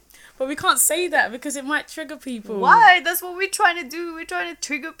But we can't say that because it might trigger people. Why? That's what we're trying to do. We're trying to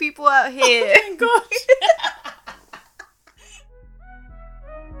trigger people out here. Oh my gosh.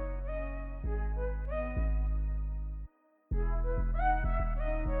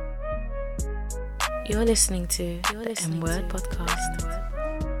 You're listening to the M-Word podcast.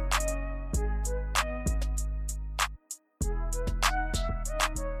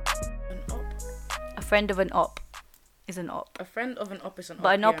 An op. A friend of an op is an op. A friend of an op is an op.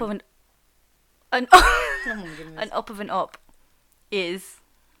 But an op yeah. of an Oh my goodness. an op of an op is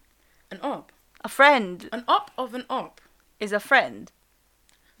An op. a friend. An op of an op. Is a friend,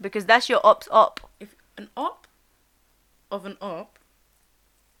 because that's your op's op. If an op of an op,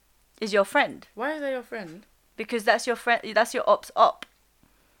 Is your friend, why is that your friend? because that's your friend. That's your op's op.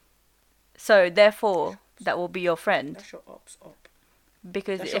 So therefore, that will be your friend. That's your op's op.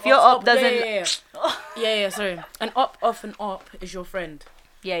 Because That's if your op doesn't, Yeah, sorry. An op of an op is your friend.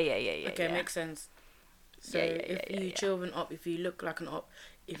 yeah. Okay, makes sense. So if you chill with an op, if you look like an op,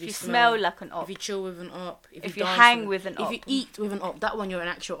 If you smell like an op, if you chill with an op, if you dance hang with an op, if you eat with an op, that one you're an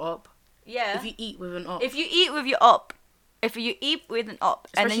actual op. yeah. If you eat with an op, If you eat with your op, if you eat with an op,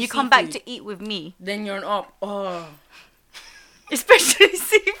 and then Especially you come back to seafood. eat with me, then you're an op. Oh, especially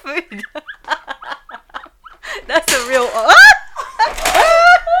seafood. That's a real op.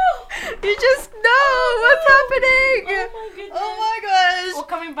 You just know what's happening. my goodness. Oh my gosh.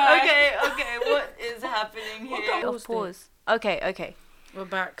 We're coming back. Okay. What is happening We'll here? go- Of pause. Okay. We're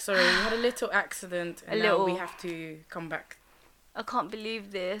back. Sorry, we had a little accident, and now we have to come back. I can't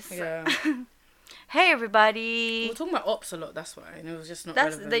believe this. Yeah, Hey we everybody. were talking about ops a lot. That's why, and it was just not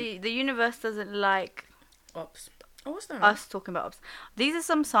That's relevant. the universe doesn't like Ops. Oh, what's that? us talking about ops. These are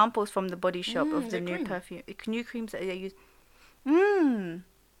some samples from the Body Shop of is the it new cream? perfume, new creams that they use.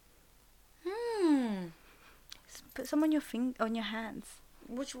 Put some on your on your hands.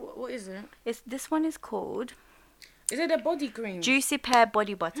 What is it? This one is called Is it a body cream? Juicy Pear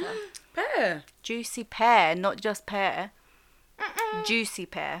Body Butter. Pear. Juicy Pear, not just pear. Juicy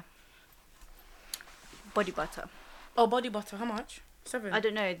Pear Body Butter. Oh, body butter. How much? 7. I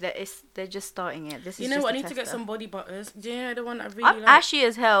don't know. They're just starting it. This is You know just what? a I need to get tester. some body butters. Do you know the one that I really I'm like? ashy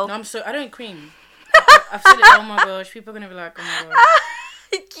as hell. No, I don't cream. I've said it. Oh my gosh, people are gonna be like, oh my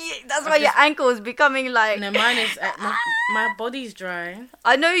gosh. That's why your ankle is becoming like. No, mine is. My body's dry.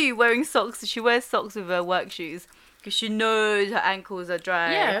 I know you wearing socks. She wears socks with her work shoes because she knows her ankles are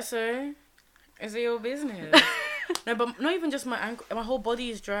dry. Yeah, so is it your business? No, but not even just my ankle. My whole body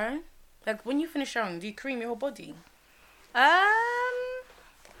is dry. Like when you finish showering, do you cream your whole body?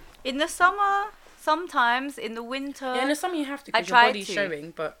 In the summer, sometimes. In the winter. Yeah, in the summer you have to I because your try body's to.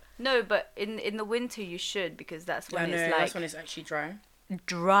 showing. But No, but in the winter you should, because that's when yeah, no, it's like that's when it's actually dry.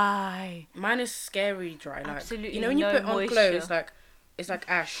 dry. Mine is scary dry. Like Absolutely you know when you no put on moisture. clothes, like it's like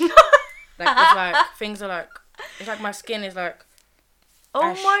ash. Like it's like things are like it's like my skin is like. Oh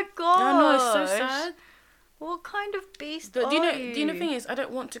ash. my god! I know, it's so sad. What kind of beast But are do you know? you? Do you know the thing is, I don't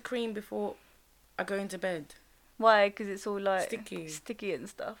want to cream before I go into bed. Why? Because it's all like sticky and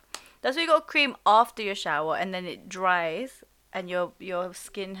stuff. That's why you got cream after your shower, and then it dries, and your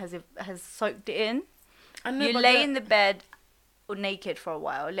skin has soaked it in. I know, You but lay in the bed naked for a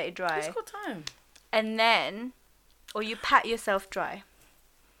while, let it dry, It's got time. and then, or you pat yourself dry.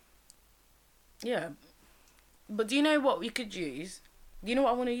 Yeah, but do you know what we could use? Do you know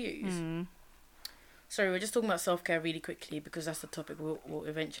what I want to use? Sorry, we're just talking about self-care really quickly because that's the topic we'll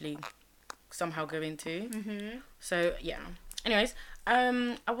eventually somehow go into. So yeah. Anyways,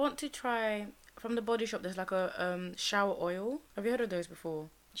 I want to try from the Body Shop. There's like a shower oil. Have you heard of those before?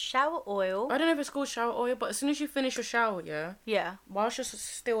 Shower oil. I don't know if it's called shower oil, but as soon as you finish your shower, Yeah. whilst you're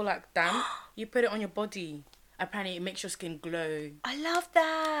still like damp, you put it on your body. Apparently, it makes your skin glow. I love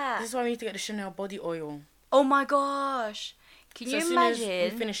that. This is why we need to get the Chanel body oil. Oh my gosh. Can So you as soon as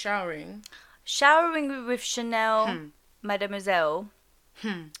imagine we finish showering, showering with Chanel Mademoiselle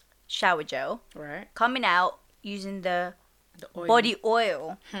shower gel, right? coming out using the The oil. body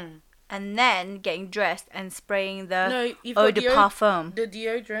oil, and then getting dressed and spraying the No, you've eau got de parfum. the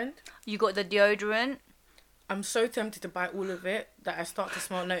deodorant. You got the deodorant. I'm so tempted to buy all of it that I start to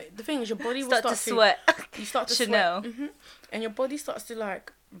smell. No, the thing is, your body will Start to sweat. You start to Chanel. sweat. And your body starts to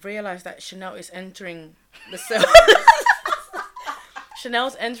like realize that Chanel is entering the cell.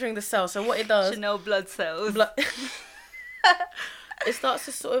 Chanel's entering the cell. So what it does, Chanel blood cells. it starts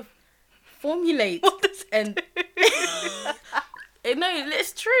to sort of formulate and. No,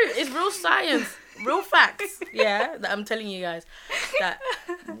 it's true. It's real science, real facts. Yeah, that I'm telling you guys. That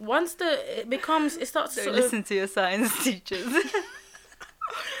once it starts to So sort listen to your science teachers.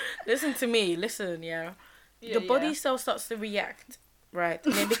 listen to me. Listen, yeah. Your body cell starts to react right?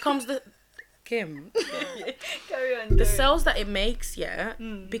 And it becomes the Kim. Carry on. The cells that it makes,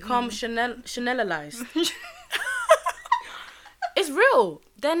 become Chanelized. It's real.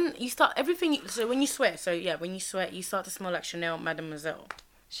 Then you start everything. So when you sweat, you start to smell like Chanel Mademoiselle.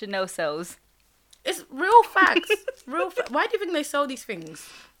 Chanel cells. It's real facts. Why do you think they sell these things?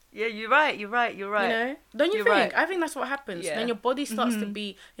 Yeah, you're right. You know? Don't you You're think? right. I think that's what happens. Yeah. Then your body starts to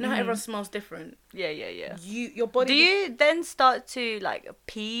be. You know how everyone smells different. Yeah. Your body. Do you then start to like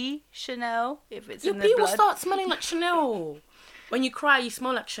pee Chanel if it's Your in pee the will blood? start smelling like Chanel. When you cry, you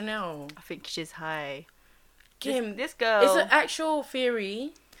smell like Chanel. I think she's high. Kim, This girl. it's an actual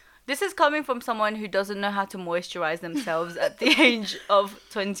theory. This is coming from someone who doesn't know how to moisturize themselves at the age of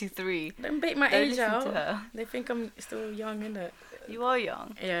 23. Don't bait my Don't age listen out. to her. They think I'm still young, innit? You are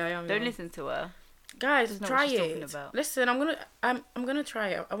young. Yeah, I am. Don't young. listen to her. Guys, Doesn't know try what she's talking it. about. Listen, I'm gonna try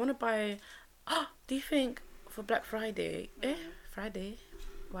it. I wanna buy. Do you think for Black Friday? Friday.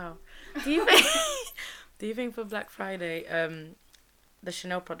 Wow. Do you think? Do you think for Black Friday, the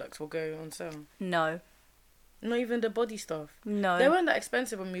Chanel products will go on sale? No. Not even the body stuff. No. They weren't that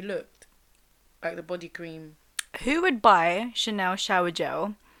expensive when we looked, like the body cream. Who would buy Chanel shower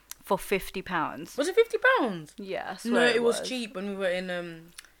gel for £50? Was it £50? Yeah, I swear No, it was was cheap when we were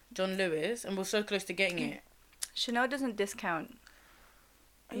in John Lewis, and we were so close to getting it. Chanel doesn't discount.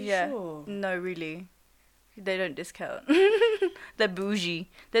 Are you sure? No, really. They don't discount. They're bougie.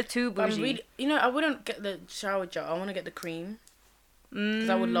 They're too But bougie. I wouldn't get the shower gel. I want to get the cream. Because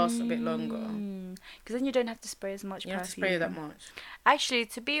that would last a bit longer. Because then you don't have to spray as much You perfume. have to spray that much. Actually,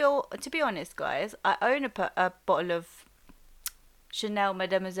 to be honest, guys, I own a bottle of Chanel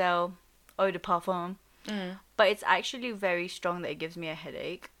Mademoiselle Eau de Parfum. But it's actually very strong that it gives me a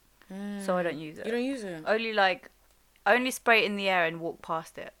headache. So I don't use it. You don't use it? I only spray it in the air and walk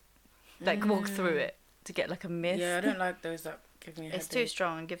past it. Like, walk through it to get, like, a mist. Yeah, I don't like those that give me a headache. It's too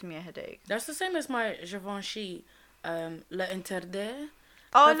strong and gives me a headache. That's the same as my Givenchy L'Interdit.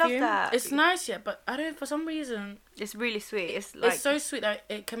 Oh, perfume. I love that. It's nice, but I don't, for some reason... It's really sweet. It's so sweet that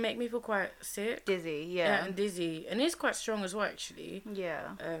it can make me feel quite sick. Dizzy, Yeah, and dizzy. And it's quite strong as well, actually. Yeah.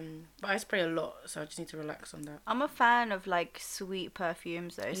 But I spray a lot, so I just need to relax on that. I'm a fan of, like, sweet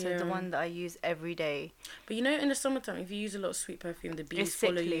perfumes, though. So the one that I use every day. But you know, in the summertime, if you use a lot of sweet perfume, the bees It's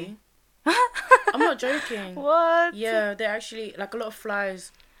follow sickly. you. I'm not joking. What? Yeah, they're actually, like, a lot of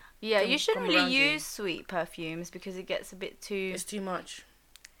flies. Yeah, you shouldn't really around you. use sweet perfumes because it gets a bit too It's too much.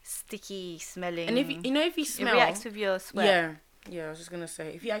 sticky smelling. And if you smell... It reacts with your sweat. Yeah, I was just going to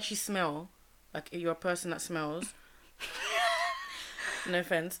say, if you actually smell, like, if you're a person that smells... no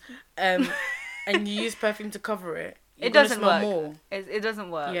offense. And you use perfume to cover it, It doesn't smell work. More. It doesn't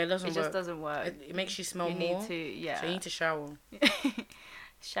work. Yeah, it doesn't work. work. It just doesn't work. It makes you smell you more. need to, yeah. So you need to shower.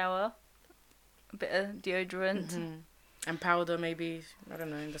 Shower. A bit of deodorant. Mm-hmm. And powder, maybe. I don't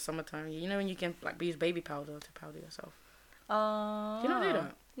know, in the summertime. You know when you can, like, use baby powder to powder yourself. Oh. Do you not do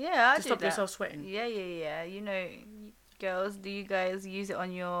that? Yeah, I to do stop that. yourself sweating. Yeah. You know, girls, do you guys use it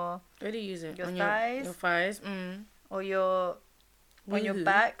on your... Where do you use it? Your on thighs? Your thighs. Or your... On your Woohoo.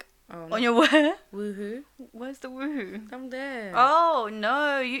 back? Oh, no. On your where? Woohoo. Where's the woohoo? I'm there. Oh,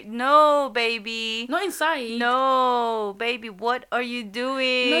 no, baby. Not inside. No, baby, what are you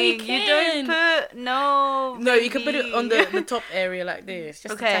doing? No, you don't put... No, No, you can put baby. it on the top area like this.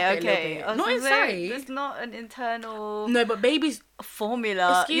 Just to tap it a little bit. I was Not gonna say, inside. It's not an internal No, but babies...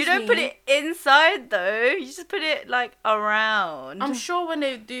 formula. Excuse You don't put me. it inside, though. You just put it, like, around. I'm sure when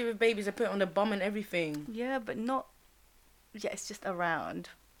they do with babies, they put it on the bum and everything. Yeah, but not... Yeah, it's just around.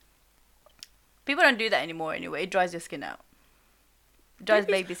 People don't do that anymore anyway. It dries your skin out. It dries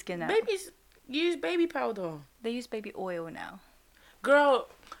baby skin out. Babies use baby powder. They use baby oil now. Girl,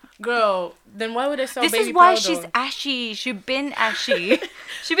 then why would they sell This baby is why powder? she's ashy. She's been ashy.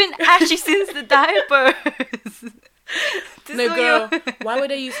 She's been ashy since the diapers. No, girl, why would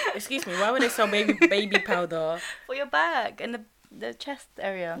they use... Excuse me, why would they sell baby powder? For your back and the chest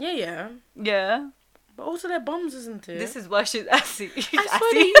area. Yeah. Yeah. But also their bums, isn't it? This is why she's assy. She's I swear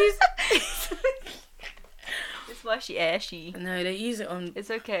assy. they use... This is why she ashy. No, they use it on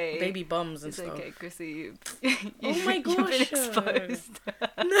It's okay. baby bums and It's stuff. okay, Chrissy. Oh my You've been gosh. exposed.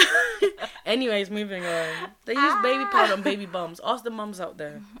 Anyways, moving on. They use baby powder on baby bums. Ask the mums out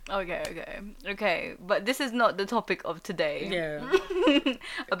there. Okay. But this is not the topic of today. Yeah.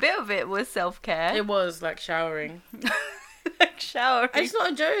 A bit of it was self-care. It was like showering. Like showering. It's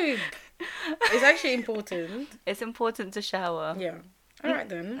not a joke. It's actually important. It's important to shower. Yeah. Alright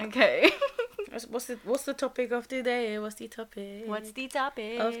then. Okay. What's the topic of today? What's the topic? What's the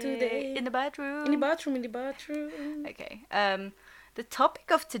topic of today? In the bathroom. In the bathroom. Okay. The topic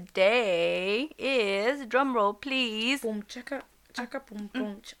of today is, drum roll please. Boom chaka. chaka boom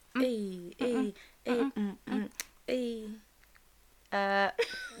boom,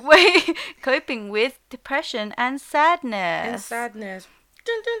 wait, coping with depression and sadness. Dun,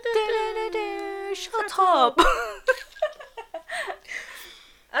 dun, dun. Shut up.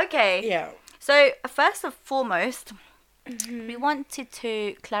 Okay. Yeah. So first and foremost, we wanted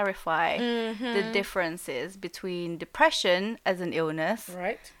to clarify the differences between depression as an illness,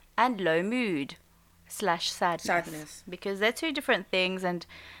 right, and low mood / sadness. Because they're two different things, and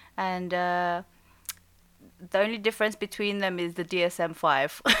the only difference between them is the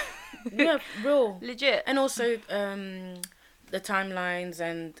DSM-5. Yeah, real. Legit. And also the timelines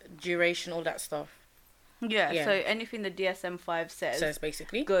and duration, all that stuff. Yeah. So anything the DSM-5 says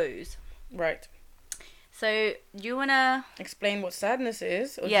basically goes. Right. So do you wanna explain what sadness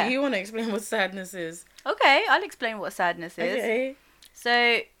is, or do you wanna explain what sadness is? Okay, I'll explain what sadness is. Okay.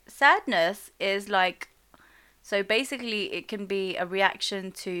 So sadness is like, so basically it can be a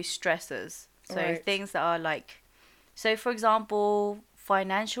reaction to stressors. So things that are like, so for example,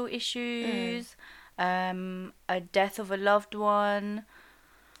 financial issues, a death of a loved one,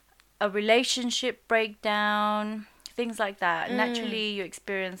 a relationship breakdown, things like that. Naturally you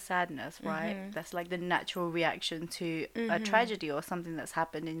experience sadness, right? That's like the natural reaction to a tragedy or something that's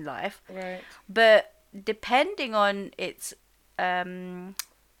happened in life. Right. But depending on its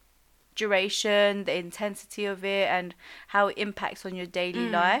duration, the intensity of it, and how it impacts on your daily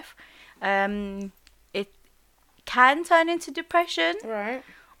life, it can turn into depression. Right.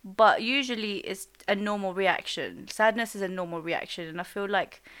 But usually it's a normal reaction. Sadness is a normal reaction, and I feel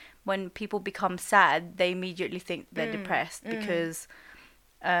like when people become sad, they immediately think they're depressed because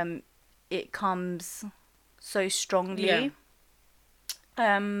it comes so strongly. Yeah.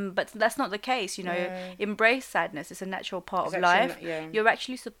 But that's not the case, you know. Yeah. Embrace sadness. It's a natural part of life. You're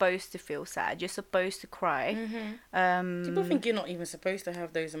actually supposed to feel sad. You're supposed to cry. People think you're not even supposed to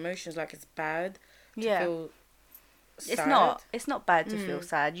have those emotions, like it's bad to feel sad. It's not bad to feel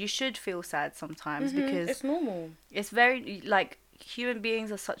sad. You should feel sad sometimes because it's normal. It's very, like, human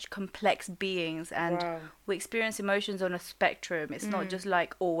beings are such complex beings, and we experience emotions on a spectrum. It's not just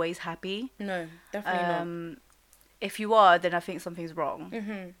like always happy. No, definitely not. If you are, then I think something's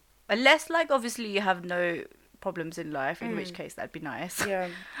wrong. Unless, like, obviously you have no problems in life, in which case that'd be nice. Yeah,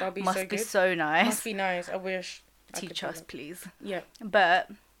 that'd be Must so be good. so nice. Must be nice. I wish. Teach us, please. Yeah.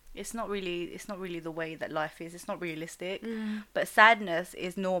 But it's not really the way that life is. It's not realistic. But sadness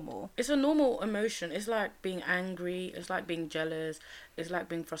is normal. It's a normal emotion. It's like being angry. It's like being jealous. It's like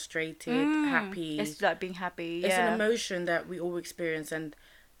being frustrated, happy. It's like being happy. It's an emotion that we all experience, and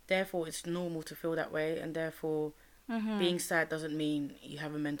therefore it's normal to feel that way, and therefore being sad doesn't mean you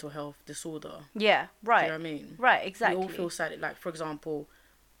have a mental health disorder. Yeah, right. Do you know what I mean? Right, exactly. We all feel sad. Like, for example,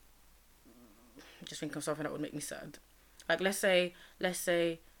 just think of something that would make me sad. Like, let's say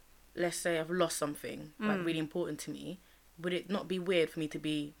I've lost something like really important to me. Would it not be weird for me to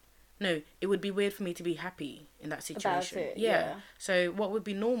be? No, it would be weird for me to be happy in that situation. About it, yeah. So what would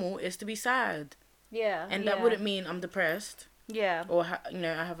be normal is to be sad. Yeah. And that wouldn't mean I'm depressed. Yeah. Or I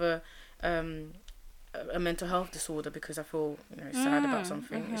have a mental health disorder because I feel sad about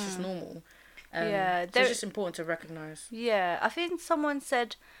something. It's just normal. So it's just important to recognize. Yeah, I think someone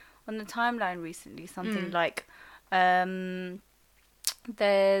said on the timeline recently something like,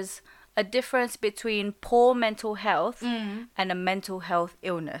 there's a difference between poor mental health and a mental health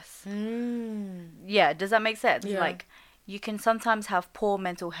illness. Yeah, does that make sense? Yeah. Like, you can sometimes have poor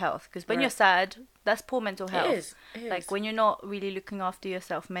mental health because when you're sad, that's poor mental health. It is. Like, when you're not really looking after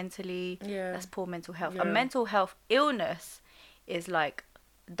yourself mentally, that's poor mental health. Yeah. A mental health illness is like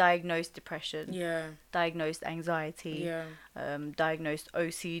diagnosed depression, diagnosed anxiety, diagnosed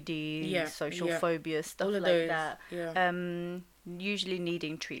OCD, social phobia, stuff all of like those. that. Usually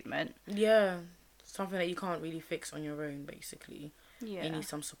needing treatment. Yeah, something that you can't really fix on your own, basically. Yeah, you need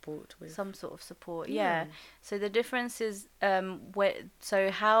some support with. Some sort of support. Yeah. So the difference is,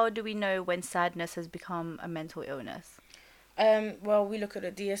 so how do we know when sadness has become a mental illness? Well, we look at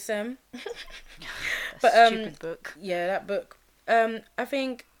the DSM. That stupid book. Yeah, that book. I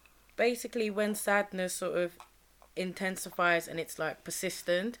think basically when sadness sort of intensifies and it's like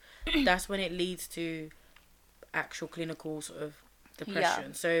persistent, that's when it leads to actual clinical sort of depression.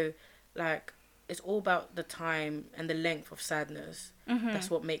 Yeah. So like it's all about the time and the length of sadness. That's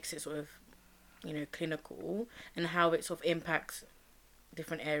what makes it sort of clinical, and how it sort of impacts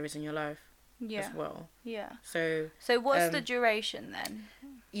different areas in your life as well. Yeah. So what's the duration then?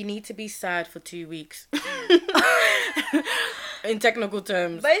 You need to be sad for 2 weeks. In technical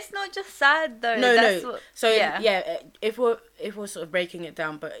terms. But it's not just sad though. No. If we're sort of breaking it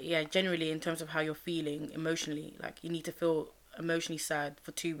down, but generally in terms of how you're feeling emotionally, like you need to feel emotionally sad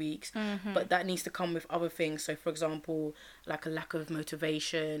for 2 weeks, but that needs to come with other things. So for example, like a lack of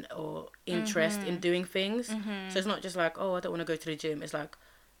motivation or interest in doing things. So it's not just like, oh, I don't want to go to the gym. It's like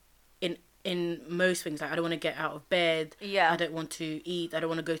in most things, like I don't want to get out of bed. I don't want to eat. I don't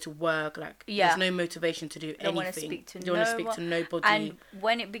want to go to work. Like there's no motivation to do anything. Don't want to speak to nobody. And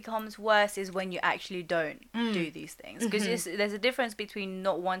when it becomes worse is when you actually don't do these things, because there's a difference between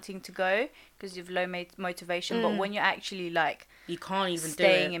not wanting to go because you've low motivation, but when you're actually like you can't even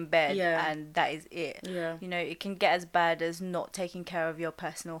staying do it. in bed and that is it. You know, it can get as bad as not taking care of your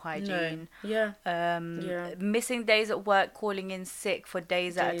personal hygiene. Missing days at work, calling in sick for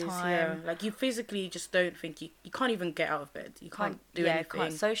days at a time. Like you physically just don't think you can't even get out of bed. You can't do anything.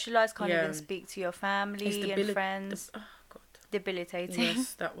 Can't socialise, can't even speak to your family and friends. Oh God. Debilitating.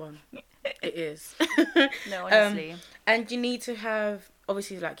 Yes, that one. It is. No, honestly. And you need to have,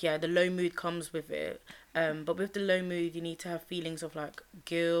 obviously, like, the low mood comes with it. But with the low mood, you need to have feelings of like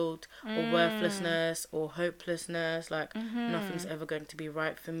guilt or worthlessness or hopelessness. Like nothing's ever going to be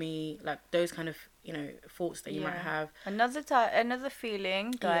right for me. Like those kind of, thoughts that you might have. Another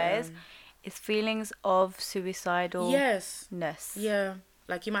feeling, guys, is feelings of suicidalness. Yes. Yeah.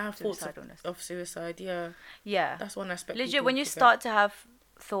 Like you might have thoughts of suicide. Yeah. That's one aspect. Legit, when you start to have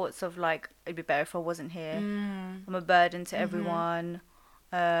thoughts of like, it'd be better if I wasn't here. I'm a burden to everyone.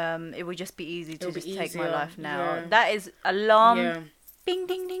 It would just be easy to just take my life now. That is alarm. Bing,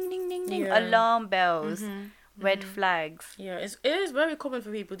 ding, ding, ding, ding, ding. Alarm bells. Red flags. Yeah, it is very common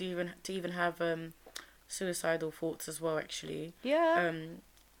for people to even have suicidal thoughts as well. Actually. Yeah.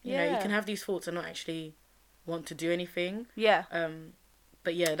 You know, you can have these thoughts and not actually want to do anything. Yeah.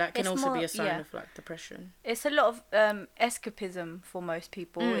 But yeah, that can also be a sign of like depression. It's a lot of escapism for most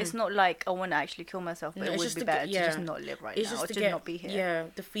people. It's not like I want to actually kill myself, but it would be better to just not live right now, or just not be here. Yeah,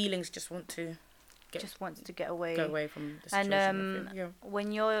 the feelings just want to wants to get away. Go away from the situation. And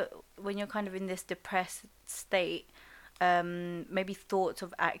when you're kind of in this depressed state, maybe thoughts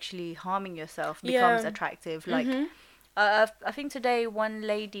of actually harming yourself becomes attractive. Like, I think today one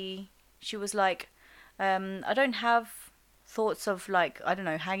lady, she was like, I don't have thoughts of like, I don't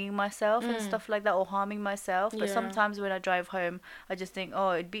know, hanging myself and stuff like that, or harming myself, but sometimes when I drive home I just think,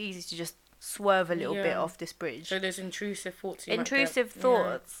 oh, it'd be easy to just swerve a little bit off this bridge. So there's intrusive thoughts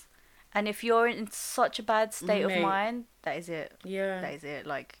thoughts. And if you're in such a bad state of mind, that is it. That is it.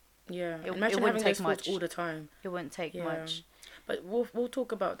 Like, imagine having those thoughts all the time. It wouldn't take much. But we'll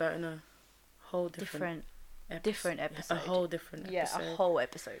talk about that in a whole different episode. A whole different episode. A whole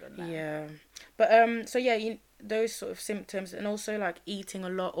episode on that. Yeah. But so those sort of symptoms, and also like eating a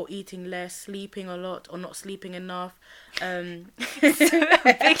lot or eating less, sleeping a lot or not sleeping enough. So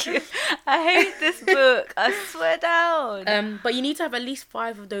ambiguous. I hate this book. I swear down. But you need to have at least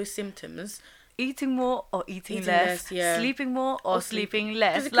 5 of those symptoms. Eating more or eating less. Sleeping more or sleeping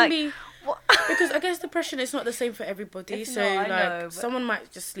less. It like, because I guess depression is not the same for everybody. Someone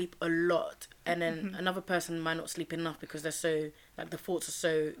might just sleep a lot, and then another person might not sleep enough because they're so, like, the thoughts are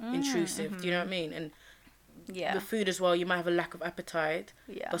so intrusive. Do you know what I mean? And with food as well, you might have a lack of appetite.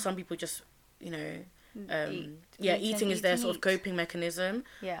 But some people just, eating is their sort of coping mechanism.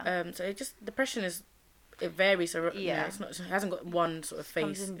 So it just, depression is, it varies. It's not, it hasn't got one sort of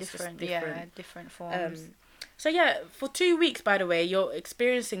face. It's different. Different forms. So for 2 weeks, by the way, you're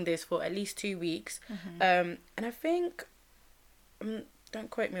experiencing this for at least 2 weeks. And I think, don't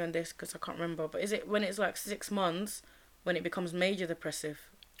quote me on this because I can't remember, but is it when it's like 6 months when it becomes major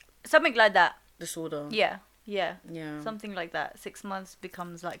depressive? Something like that. Disorder. Yeah. Something like that. 6 months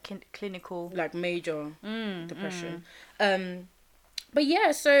becomes like clinical. Like major depression. But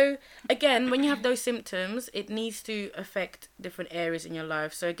so again, when you have those symptoms, it needs to affect different areas in your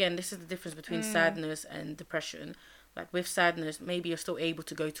life. So again, this is the difference between sadness and depression. Like with sadness, maybe you're still able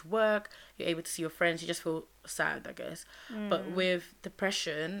to go to work, you're able to see your friends, you just feel sad, I guess. But with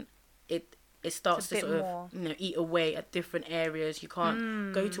depression, it starts to sort of eat away at different areas. You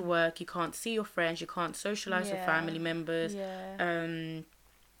can't go to work, you can't see your friends, you can't socialise with family members. And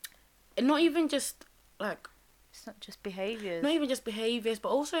not even just like, it's not just behaviours. Not even just behaviours, but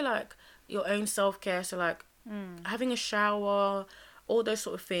also like your own self-care. So like having a shower, all those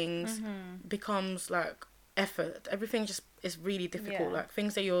sort of things becomes like effort. Everything just is really difficult. Like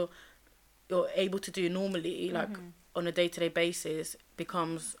things that you're able to do normally, like on a day-to-day basis,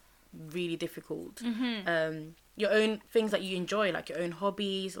 becomes really difficult. Your own things that you enjoy, like your own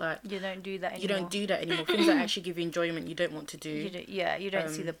hobbies, like you don't do that anymore. Things that actually give you enjoyment, you don't want to do. You don't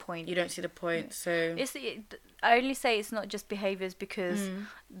see the point. You don't see the point. So I only say it's not just behaviours because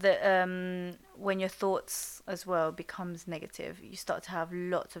when your thoughts as well becomes negative, you start to have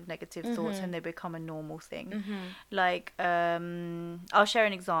lots of negative thoughts, and they become a normal thing. Like, I'll share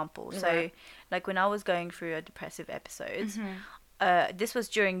an example. So, like when I was going through a depressive episode, this was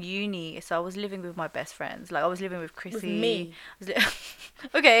during uni, so I was living with my best friends. Like I was living with Chrissy. With me.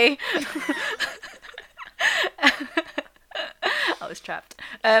 Okay. I was trapped.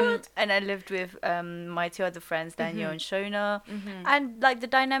 And I lived with my two other friends, Daniel and Shona. And like the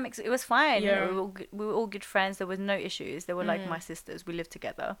dynamics, it was fine. Yeah. We were all good friends. There was no issues. They were like my sisters. We lived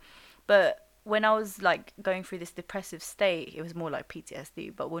together. But when I was like going through this depressive state, it was more like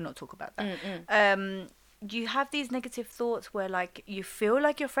PTSD, but we'll not talk about that. You have these negative thoughts where like you feel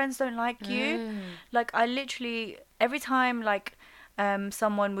like your friends don't like you. Like I literally, every time like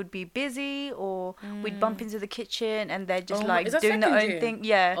someone would be busy, or we'd bump into the kitchen and they're just like doing their own thing.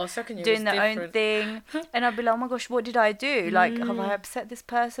 Yeah, doing their own thing. And I'd be like, oh my gosh, what did I do? Like, have I upset this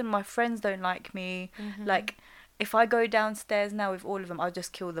person? My friends don't like me. Like, if I go downstairs now with all of them, I'll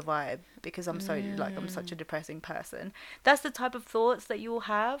just kill the vibe because I'm so like I'm such a depressing person. That's the type of thoughts that you will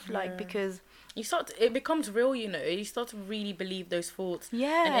have, like because it becomes real. You start to really believe those thoughts.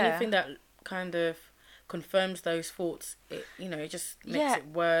 Yeah, and anything that kind of confirms those thoughts, it just makes it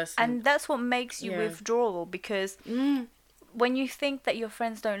worse. And that's what makes you withdraw, because when you think that your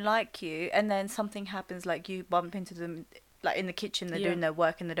friends don't like you and then something happens, like you bump into them like in the kitchen, they're doing their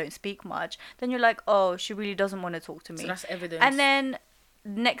work and they don't speak much, then you're like, oh, she really doesn't want to talk to me. So that's evidence. And then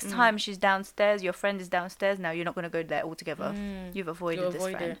next time she's downstairs, your friend is downstairs, now you're not going to go there altogether. You've avoided this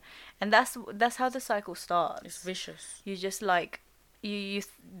friend. And that's how the cycle starts. It's vicious. You just like you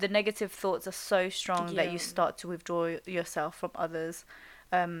the negative thoughts are so strong that you start to withdraw yourself from others,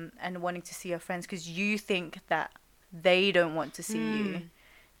 and wanting to see your friends because you think that they don't want to see you.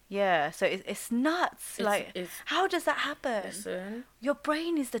 Yeah, so it's nuts. It's how does that happen? Listen, your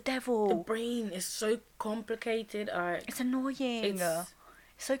brain is the devil. The brain is so complicated. It's annoying. It's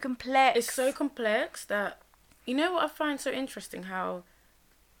so complex. It's so complex that, you know what I find so interesting? How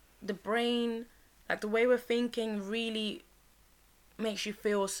the brain, like the way we're thinking, really makes you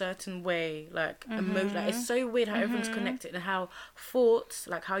feel a certain way, like emotion. Like, it's so weird how everything's connected, and how thoughts,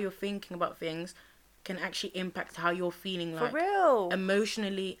 like how you're thinking about things, can actually impact how you're feeling, like for real,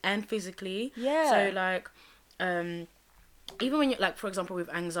 emotionally and physically. Yeah. So like, even when you like, for example, with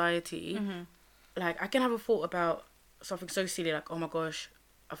anxiety, like I can have a thought about something so silly, like, oh my gosh,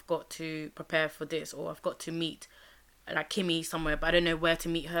 I've got to prepare for this, or I've got to meet like Kimmy somewhere, but I don't know where to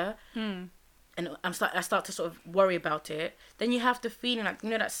meet her. And I start to sort of worry about it. Then you have the feeling, like, you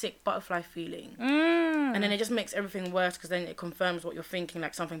know, that sick butterfly feeling. And then it just makes everything worse, because then it confirms what you're thinking,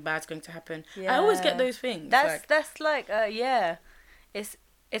 like something bad's going to happen. I always get those things. That's like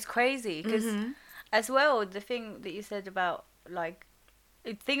it's crazy, because as well, the thing that you said about like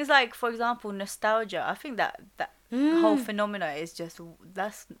things like, for example, nostalgia. I think that whole phenomena is just,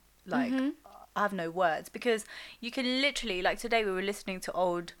 that's like I have no words, because you can literally, like today we were listening to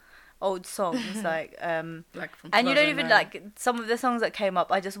old songs, like from and you don't even like some of the songs that came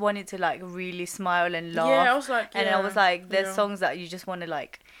up. I just wanted to like really smile and laugh. Yeah, I was like, and I was like, there's songs that you just want to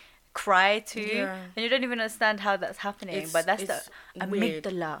like cry to, and you don't even understand how that's happening. But that's the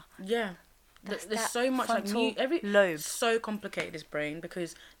amygdala. Yeah, there's so much like lobe. So complicated, this brain,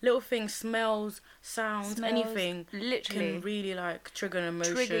 because little things, smells, sounds, anything, literally can really like trigger an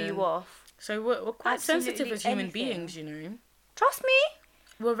emotion, trigger you off. So we're quite sensitive as human beings, you know. Trust me.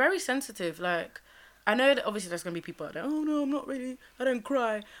 We're very sensitive. Like, I know that obviously there's going to be people out there, oh no, I'm not really, I don't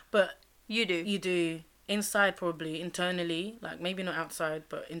cry. But you do. You do. Inside, probably. Internally. Like, maybe not outside,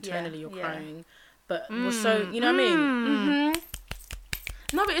 but internally you're crying. But we're so, you know what I mean?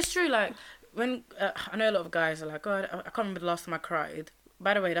 No, but it's true. Like, when, I know a lot of guys are like, oh, I can't remember the last time I cried.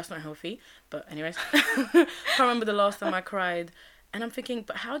 By the way, that's not healthy. But anyways, can't remember the last time I cried. And I'm thinking,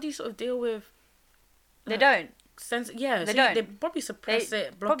 but how do you sort of deal with... They don't. They probably suppress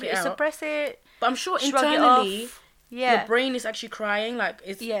it, block it out. Suppress it. But I'm sure internally, your brain is actually crying. Like,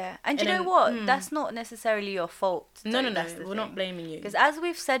 it's and you know what? That's not necessarily your fault. No. We're not blaming you. Because as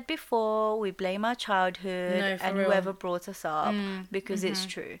we've said before, we blame our childhood and whoever brought us up, because it's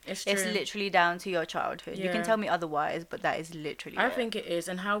true. It's literally down to your childhood. You can tell me otherwise, but that is literally. I think it is,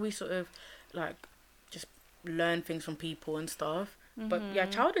 and how we sort of like just learn things from people and stuff. But yeah,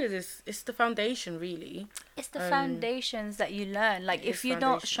 childhood it's the foundation, really. It's the foundations that you learn. Like, if you're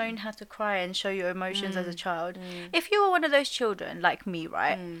not shown how to cry and show your emotions as a child, if you were one of those children like me,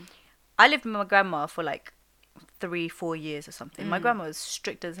 right? I lived with my grandma for like 3-4 years or something. My grandma was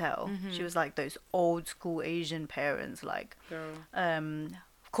strict as hell. She was like those old school Asian parents, like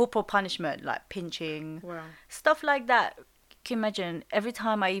corporal punishment, like pinching, stuff like that. can you imagine, every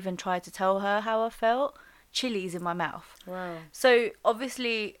time I even tried to tell her how I felt, chili's in my mouth. Wow. So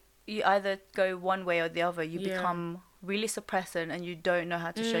obviously you either go one way or the other. You become really suppressant and you don't know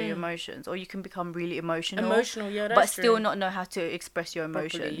how to show your emotions, or you can become really emotional, yeah, that's but still true. not know how to express your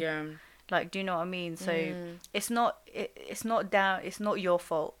emotion. Properly, yeah. Like, do you know what I mean? So it's not your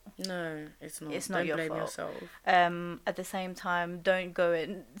fault. No, it's not. It's not Don't your blame fault. yourself. At the same time, don't go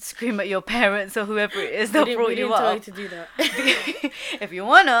and scream at your parents or whoever it is that brought you didn't up. tell you to do that. If you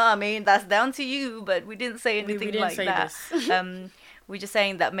wanna, I mean, that's down to you. But we didn't say anything we didn't like say that. this. We're just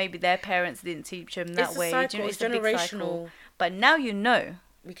saying that maybe their parents didn't teach them that It's way. a cycle. Do you know, It's a big generational. cycle. But now you know.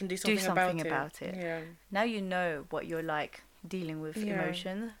 We can do Do something, something about it. Yeah. Now you know what you're like dealing with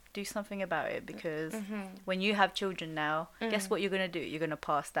emotions. Do something about it, because when you have children now, guess what you're gonna do? You're gonna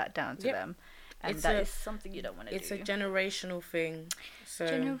pass that down to them, and that is something you don't want to do. It's a generational thing. So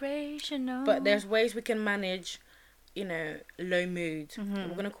Generational. But there's ways we can manage, you know, low mood.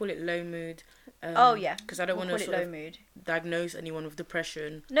 We're gonna call it low mood. Because I don't want to call it low mood. diagnose anyone with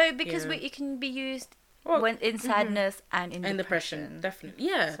depression. No, because it can be used when in sadness and in depression. Definitely.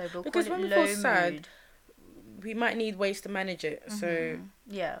 Yeah. So we'll because call when it we low feel sad, mood. we might need ways to manage it. So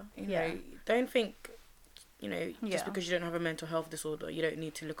you know, don't think, you know, just because you don't have a mental health disorder, you don't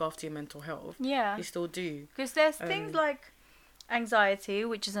need to look after your mental health. Yeah. You still do. Because there's things like anxiety,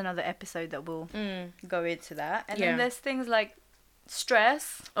 which is another episode that will go into that. And then there's things like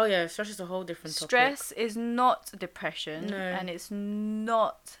stress. Oh yeah, stress is a whole different topic. Stress is not depression. No. And it's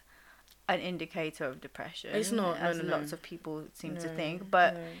not an indicator of depression. It's not, as no. lots of people seem to think.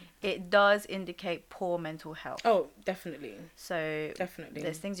 But it does indicate poor mental health. Oh, definitely. So definitely,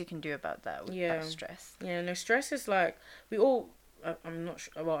 there's things you can do about that with that stress. Yeah, no, stress is like, we all, I'm not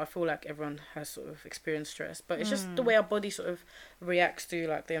sure, well, I feel like everyone has sort of experienced stress, but it's just the way our body sort of reacts to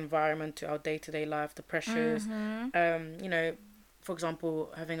like the environment, to our day-to-day life, the pressures. You know, for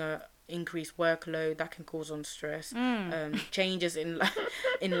example, having a increased workload that can cause on stress. Changes in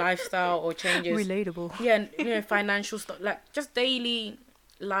lifestyle, or changes, relatable. Yeah, you know, financial stuff, like just daily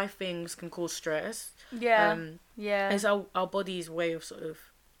life things can cause stress. Yeah. It's our body's way of sort of,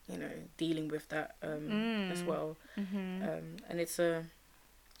 you know, dealing with that as well. And it's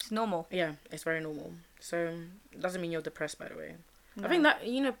normal. Yeah, it's very normal. So it doesn't mean you're depressed, by the way. No. I think that,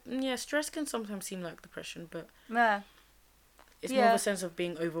 you know, stress can sometimes seem like depression, but it's more of a sense of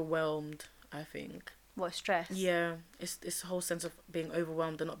being overwhelmed, I think. What, stress? Yeah, it's a whole sense of being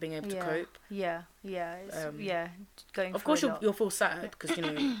overwhelmed and not being able to cope. Yeah. It's, going. Of course, you'll feel sad because, you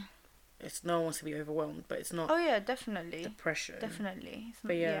know, it's, no one wants to be overwhelmed, but it's not. Oh yeah, definitely. Depression. Definitely.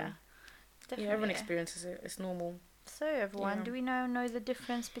 But definitely. Everyone experiences it. It's normal. So everyone, do we now know the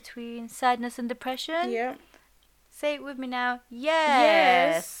difference between sadness and depression? Yeah. Say it with me now.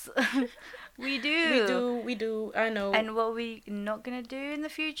 Yes. We do. We do. I know. And what we not gonna do in the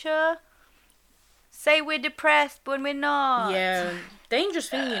future? Say we're depressed when we're not. Yeah. Dangerous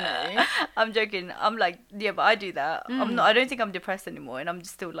thing, you know. I'm joking. I'm like, yeah, but I do that. I'm not. I don't think I'm depressed anymore, and I'm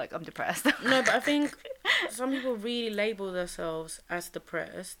just still like, I'm depressed. No, but I think some people really label themselves as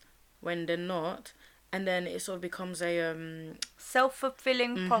depressed when they're not, and then it sort of becomes a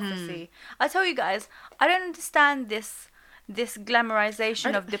self-fulfilling prophecy. I tell you guys, I don't understand this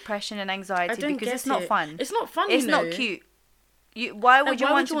glamorization of depression and anxiety, because it's not fun. It's not fun. It's not cute. Why would you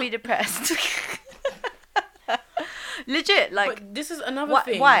want to be depressed? Legit, like. But this is another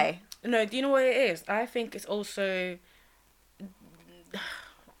thing. Why? No, do you know what it is? I think it's also,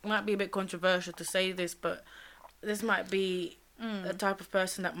 might be a bit controversial to say this, but this might be a type of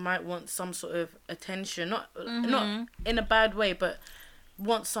person that might want some sort of attention, not in a bad way, but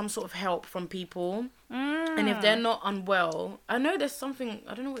want some sort of help from people. And if they're not unwell, I know there's something,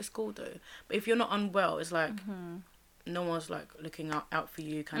 I don't know what it's called though, but if you're not unwell, it's like no one's like looking out for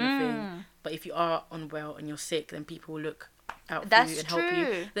you kind of thing. But if you are unwell and you're sick, then people will look out for you and help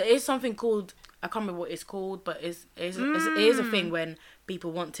you. There is something called, I can't remember what it's called, but it is a thing when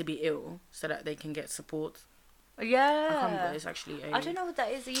people want to be ill so that they can get support. Yeah. I can't remember. It's actually I don't know what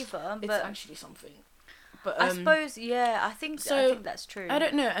that is either. It's but actually something. But I suppose, I think that's true. I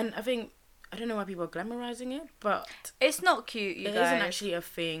don't know, and I don't know why people are glamorizing it, but it's not cute. It isn't actually a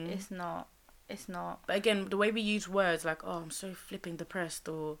thing. It's not. But again, the way we use words like, "Oh, I'm so flipping depressed,"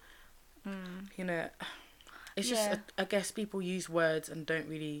 or you know, it's just I guess people use words and don't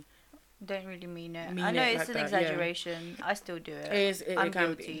really mean it. I know it's an exaggeration. I still do it. I'm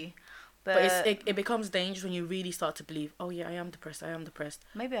guilty. But it becomes dangerous when you really start to believe, oh yeah, I am depressed.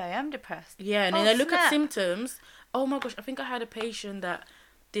 Maybe I am depressed. Yeah, and then I look at symptoms. Oh my gosh, I think I had a patient that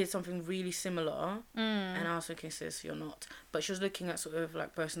did something really similar, and I was thinking, sis, you're not. But she was looking at sort of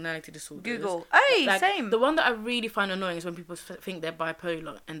like personality disorders. Google. Hey, like, same. The one that I really find annoying is when people think they're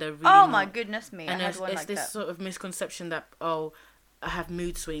bipolar and they're really Oh not. my goodness me! And I had one it's like this that. sort of misconception that, oh, I have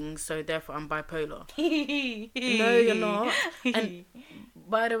mood swings, so therefore I'm bipolar. No, you're not. And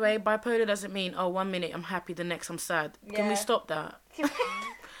by the way, bipolar doesn't mean, oh, 1 minute I'm happy, the next I'm sad. Can we stop that?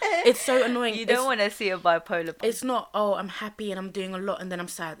 It's so annoying. You don't want to see a bipolar person. It's not, oh, I'm happy and I'm doing a lot and then I'm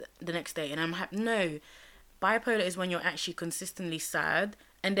sad the next day and I'm happy. No. Bipolar is when you're actually consistently sad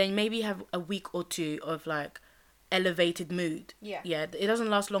and then maybe you have a week or two of like elevated mood. Yeah. It doesn't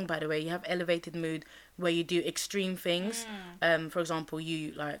last long, by the way. You have elevated mood where you do extreme things. For example,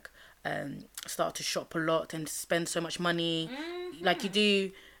 you like start to shop a lot and spend so much money. Like you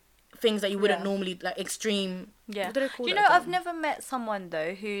do things that you wouldn't normally, like extreme. Yeah. What do they call Do you that know, term? I've never met someone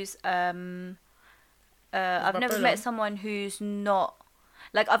though who's I've never met someone who's not,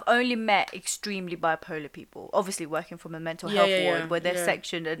 like, I've only met extremely bipolar people. Obviously working from a mental health ward where they're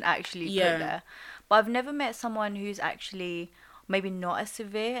sectioned and actually put there. But I've never met someone who's actually maybe not as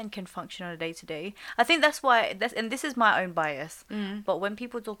severe and can function on a day-to-day. I think that's why, and this is my own bias, but when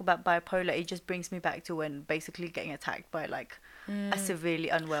people talk about bipolar, it just brings me back to when basically getting attacked by like a severely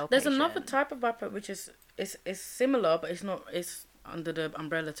unwell There's patient. another type of bipolar which is similar, but it's under the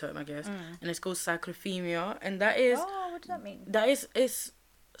umbrella term, I guess, and it's called cyclothymia, and that is. Oh, what does that mean? That is.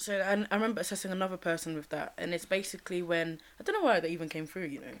 So I remember assessing another person with that, and it's basically when, I don't know why that even came through.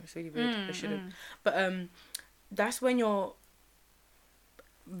 You know, it's really weird. I should have, but that's when you're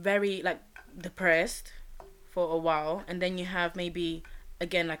very like depressed for a while, and then you have maybe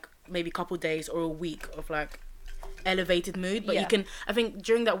again like maybe a couple days or a week of like elevated mood, but you can, I think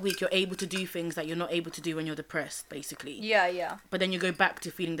during that week you're able to do things that you're not able to do when you're depressed, basically. But then you go back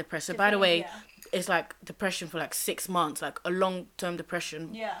to feeling depressed. So by the way, it's like depression for like 6 months, like a long-term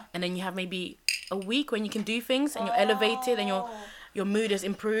depression. And then you have maybe a week when you can do things and you're elevated and your mood is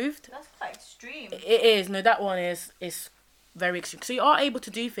improved. That's quite extreme. It is. No, that one is very extreme. So you are able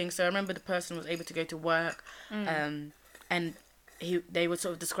to do things. So I remember the person was able to go to work, and they would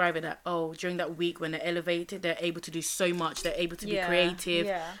sort of describe it that, oh, during that week when they're elevated, they're able to do so much. They're able to be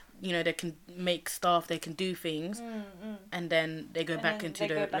creative. You know, they can make stuff. They can do things, and then they go back into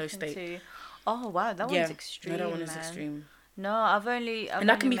the low state. Oh wow, that one's extreme. No, that one is extreme. No, I've only and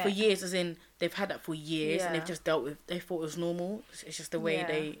that can be for years, as in they've had that for years, and they've just dealt with. They thought it was normal. It's just the way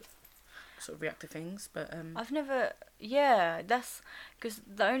they sort of react to things. But I've never. Yeah, that's because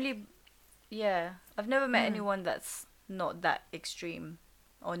the only. Yeah, I've never met anyone that's not that extreme,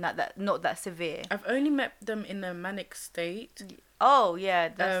 or not that severe. I've only met them in a manic state. Oh yeah,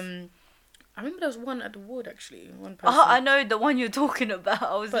 that's. I remember there was one at the ward actually. One person. Oh, I know the one you're talking about.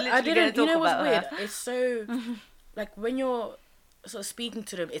 I was literally going to talk about her. It's so, like when you're sort of speaking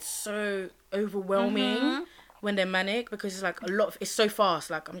to them, it's so overwhelming when they're manic, because it's like a lot. It's so fast.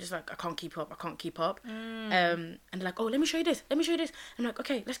 Like I'm just like I can't keep up. And they're like, oh, let me show you this. I'm like,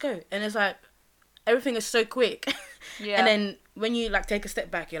 okay, let's go. And it's like everything is so quick. And then when you like take a step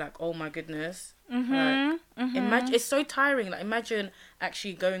back, you're like, oh my goodness. Imagine, it's so tiring. Like imagine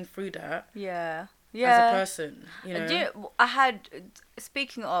actually going through that. As a person, you know. I had,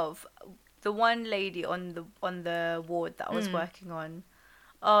 speaking of, the one lady on the ward that I was working on.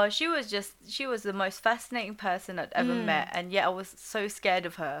 Oh, she was the most fascinating person I'd ever met, and yet I was so scared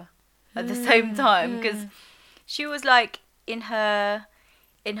of her at the same time, because she was like in her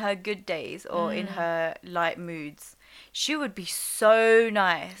good days or in her light moods, she would be so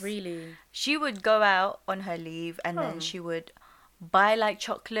nice. Really? She would go out on her leave and then she would buy like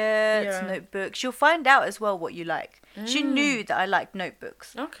chocolates, notebooks. She'll find out as well what you like. She knew that I liked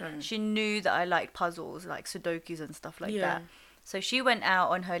notebooks. Okay. She knew that I liked puzzles, like Sudokus and stuff like that. So she went out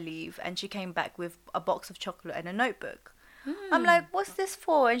on her leave and she came back with a box of chocolate and a notebook. I'm like, what's this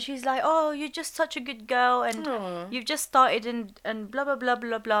for? And she's like, oh, you're just such a good girl, and you've just started and blah blah blah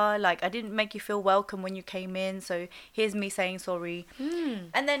blah blah, like I didn't make you feel welcome when you came in, so here's me saying sorry.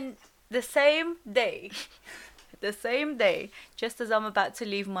 And then the same day, just as I'm about to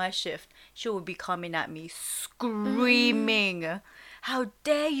leave my shift, she would be coming at me screaming, how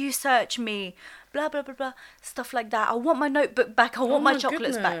dare you search me, blah blah blah blah, stuff like that. I want my notebook back, I want my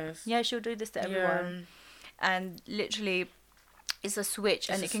chocolates back. Yeah, she'll do this to everyone. And literally, it's a switch,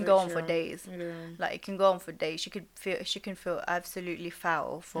 and it can go on for days. Like it can go on for days. She can feel absolutely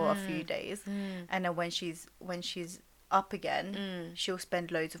foul for a few days, and then when she's up again, she'll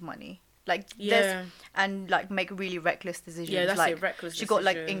spend loads of money. Like and like make really reckless decisions. Yeah, that's like it, reckless she got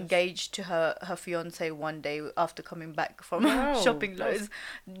like engaged to her fiance one day after coming back from shopping loads.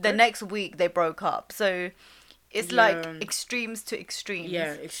 The next week they broke up. So It's like extremes to extremes.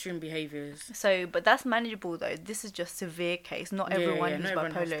 Yeah, extreme behaviours. So, but that's manageable though. This is just severe case. Not everyone who's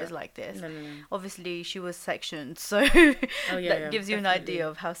bipolar is like this. No. Obviously, she was sectioned, so that gives you an idea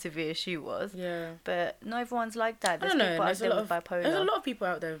of how severe she was. Yeah. But not everyone's like that. There's I don't know. people out There's there with bipolar. There's a lot of people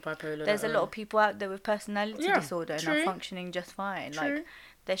out there with bipolar. There's a lot of people out there with personality disorder and true. are functioning just fine. True.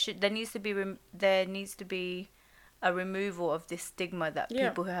 Like there needs to be a removal of this stigma that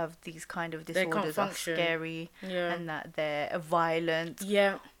people who have these kind of disorders are scary and that they're violent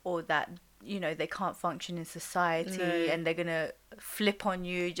or that they can't function in society and they're gonna flip on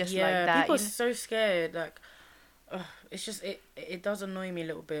you just like that. People are so scared. Like, it's just it does annoy me a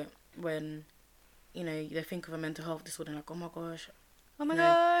little bit when they think of a mental health disorder and like, oh my gosh.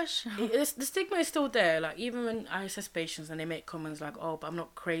 The stigma is still there. Like, even when I assess patients and they make comments like, oh, but I'm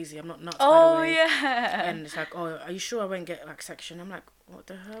not crazy, I'm not nuts, by the way. And it's like, oh, are you sure I won't get like section? I'm like, what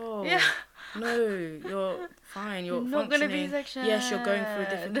the hell? Yeah. No, you're fine, you're not functioning. Gonna be section. Yes, you're going through a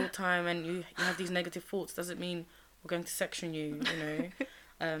difficult time and you have these negative thoughts. Doesn't mean we're going to section you,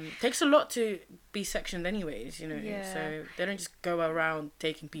 Takes a lot to be sectioned anyways, so they don't just go around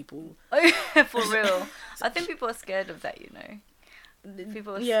taking people. For real. I think people are scared of that,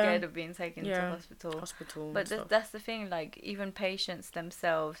 People are scared of being taken to hospital. But that's the thing, like, even patients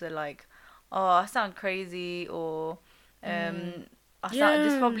themselves are like, oh, I sound crazy, or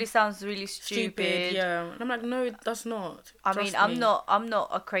this probably sounds really stupid. Yeah. And I'm like, no, that's not. I mean, I'm not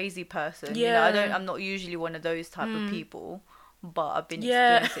a crazy person. Yeah. I'm not usually one of those type of people. But I've been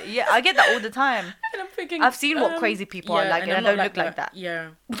experiencing it. Yeah, I get that all the time. And I'm thinking, I've seen what crazy people are like, and I don't look like that. Yeah.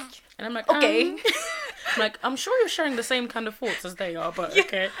 And I'm like, okay. Like, I'm sure you're sharing the same kind of thoughts as they are, but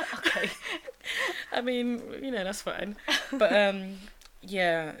okay. Okay. I mean, that's fine. But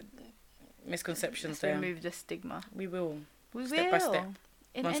misconceptions there. Remove the stigma. We will. Step by step.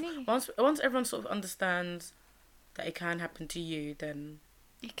 Once everyone sort of understands that it can happen to you, then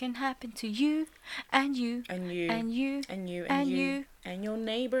it can happen to you, and you, and you, and you, and you, and you, and your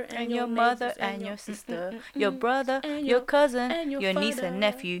neighbor, and your mother, and your sister, your brother, and your cousin, and your niece and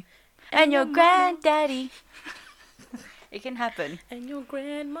nephew, and your granddaddy. It can happen. And your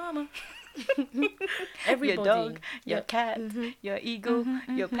grandmama. Everybody. Your dog, your cat, your eagle,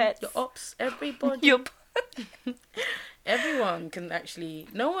 your pets, your ops, everybody. Everyone can actually.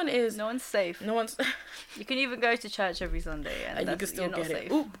 No one's safe. No one's. You can even go to church every Sunday and you can still get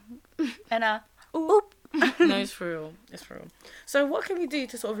safe. it. Oop. And oop. No, it's for real. It's for real. So what can we do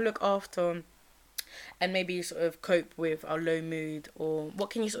to sort of look after and maybe sort of cope with our low mood, or what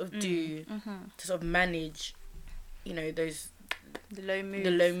can you sort of do to sort of manage, those the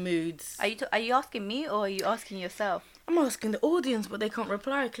low moods? Are you asking me or are you asking yourself? I'm asking the audience, but they can't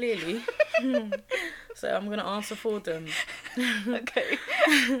reply clearly. So I'm gonna answer for them. Okay.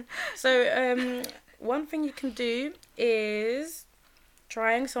 So one thing you can do is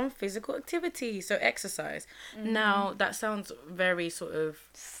trying some physical activity, so exercise. Now that sounds very sort of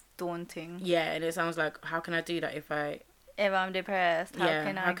daunting. Yeah, and it sounds like, how can I do that if I'm depressed? How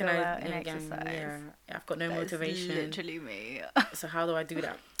can I go out and exercise? Yeah, I've got no motivation. Literally me. So how do I do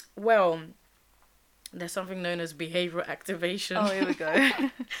that? Well, there's something known as behavioral activation. Oh, here we go.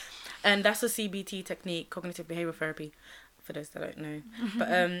 And that's a CBT technique, cognitive behavioral therapy, for those that don't know.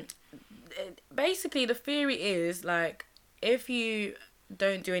 But basically the theory is, like, if you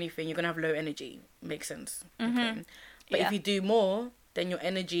don't do anything, you're gonna have low energy. Makes sense. Okay. But if you do more, then your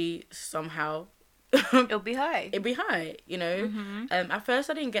energy somehow it'll be high. At first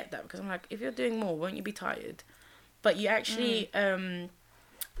I didn't get that, because I'm like, if you're doing more, won't you be tired? But you actually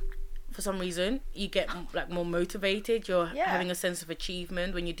for some reason you get like more motivated. You're having a sense of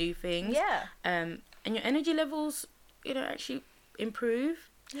achievement when you do things. And your energy levels actually improve.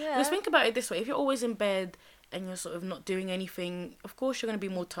 Because think about it this way: if you're always in bed and you're sort of not doing anything, of course you're going to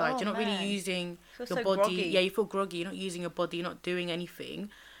be more tired. You're not really using your body. Groggy. Yeah, you feel groggy. You're not using your body. You're not doing anything.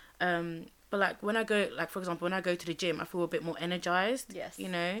 But like when I go, like for example, when I go to the gym, I feel a bit more energized. Yes.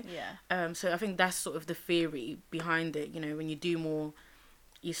 So I think that's sort of the theory behind it. When you do more,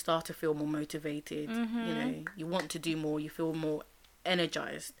 you start to feel more motivated. You want to do more. You feel more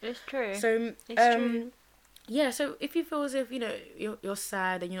energized. It's true. So it's true. Yeah. So if you feel as if you're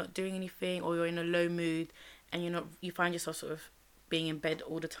sad and you're not doing anything, or you're in a low mood, and you find yourself sort of being in bed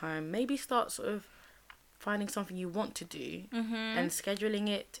all the time, maybe start sort of finding something you want to do and scheduling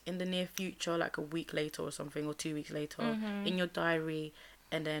it in the near future, like a week later or something, or 2 weeks later, in your diary,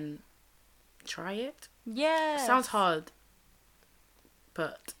 and then try it. Yeah. Sounds hard,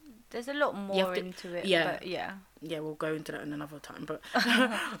 but there's a lot more into it. Yeah. But yeah, we'll go into that in another time. But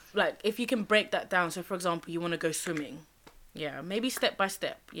like, if you can break that down, so for example, you want to go swimming, Yeah, maybe step by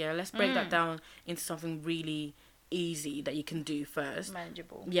step. Yeah, let's break that down into something really easy that you can do first.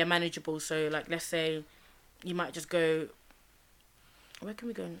 Manageable. Yeah, manageable. So, like, let's say you might just go... Where can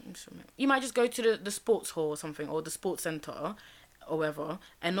we go? You might just go to the sports hall or something, or the sports centre, or whatever,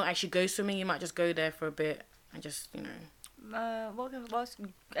 and not actually go swimming. You might just go there for a bit and just, you know... What's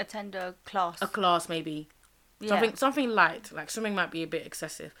attend a class? A class, maybe. Yeah. Something light. Like, swimming might be a bit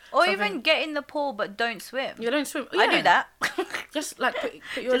excessive. Or even get in the pool but don't swim. You don't swim. I do that. Just, like,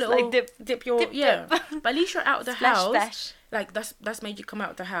 put your Just, little... like, dip your... dip. But at least you're out of the Splash, house. splash. Like, that's made you come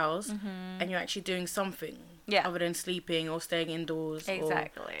out of the house, and you're actually doing something. Yeah. Other than sleeping or staying indoors.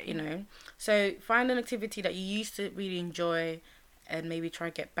 Exactly. Or, you know. So, find an activity that you used to really enjoy and maybe try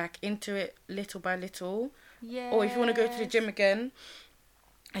to get back into it little by little. Yeah. Or if you want to go to the gym again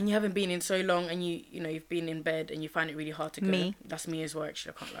and you haven't been in so long and you've been in bed and you find it really hard to go. Me. That's me as well,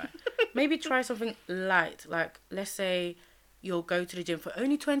 actually, I can't lie. Maybe try something light. Like, let's say you'll go to the gym for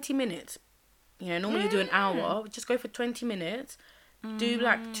only 20 minutes. You know, normally you do an hour. Just go for 20 minutes. Do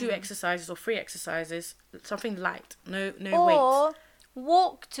like 2 exercises or 3 exercises. Something light. No weight. Or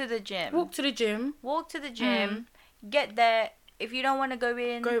walk to the gym. Walk to the gym. Walk to the gym. Get there. If you don't want to go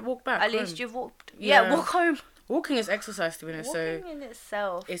in, go walk back. At home. least you've walked. Yeah, walk home. Walking is exercise, to be honest. Walking in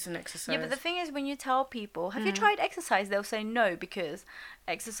itself. It's an exercise. Yeah, but the thing is, when you tell people, have you tried exercise? They'll say no, because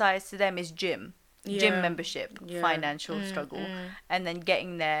exercise to them is gym. Gym membership, financial struggle. And then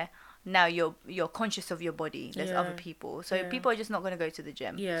getting there, now you're conscious of your body. There's other people. So people are just not going to go to the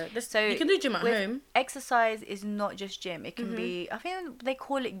gym. Yeah. So you can do gym at home. Exercise is not just gym. It can be, I think they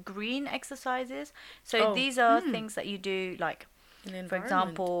call it green exercises. So these are things that you do, like, for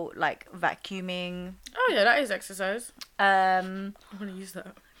example, like vacuuming. Oh yeah, that is exercise. I want to use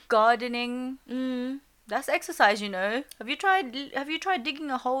that. Gardening. That's exercise, you know. Have you tried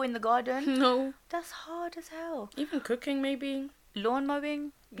digging a hole in the garden? No. That's hard as hell. Even cooking, maybe. Lawn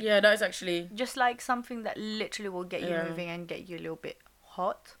mowing. Yeah, that is actually just like something that literally will get you moving and get you a little bit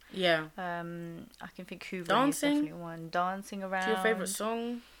hot. Yeah. I can think hoovering Dancing. is definitely one. Dancing around. To your favourite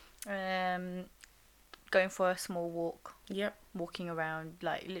song. Going for a small walk. Yep. Walking around,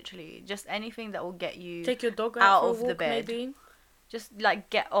 like literally just anything that will get you take your dog out for of a walk, the bed. Maybe. Just like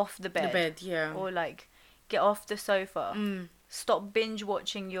get off the bed. The bed, yeah. Or like get off the sofa. Stop binge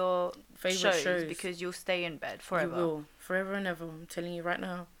watching your favourite shows because you'll stay in bed forever. You will. Forever and ever. I'm telling you right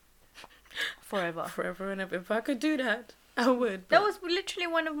now. Forever. Forever and ever. If I could do that, I would. That was literally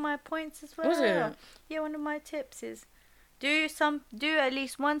one of my points as well. Was it? Yeah, one of my tips is do at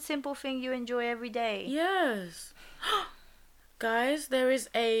least one simple thing you enjoy every day. Yes. Guys, there is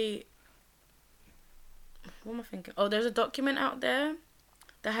a... What am I thinking? Oh, there's a document out there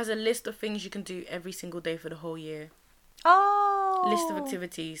that has a list of things you can do every single day for the whole year. Oh. List of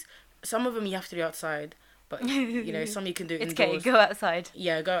activities. Some of them you have to do outside, but you know, some you can do indoors. It's okay, go outside.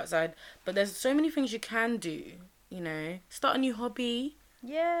 Yeah, go outside. But there's so many things you can do, you know. Start a new hobby.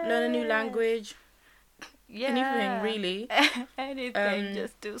 Yeah. Learn a new language. Yeah. Anything, really. Anything,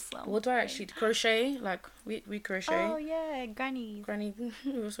 just do something. What do I actually... Crochet. Like, we crochet. Oh, yeah, granny.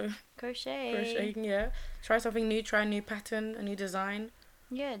 Also Crochet. crocheting, yeah. Try something new. Try a new pattern, a new design.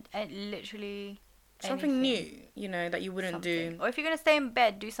 Yeah, literally... Something new, you know, that you wouldn't do. Or if you're gonna stay in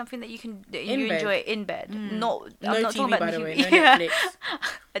bed, do something that you enjoy in bed. I'm No not TV, talking about by the way. No yeah. Netflix.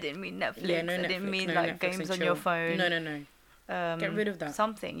 I didn't mean Netflix. Yeah, no Netflix. I didn't mean no like Netflix games and on chill. your phone. No. Get rid of that.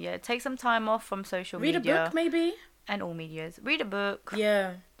 Something, yeah. Take some time off from social media. Read a book, maybe. And all medias. Read a book.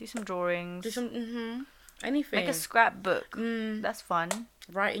 Yeah. Do some drawings. Do some. Anything. Make a scrapbook. That's fun.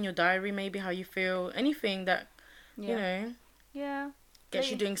 Write in your diary, maybe how you feel. Anything that you know. Yeah. Gets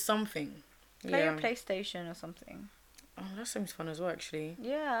you doing something. Play your PlayStation or something. Oh, that seems fun as well, actually.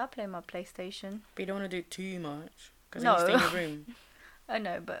 Yeah, I play my PlayStation. But you don't want to do it too much. Because no. then you stay in your room. I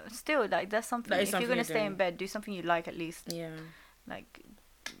know, but still, like, that's something. That is if something you're going to you're stay in bed, do something you like at least. Yeah. Like,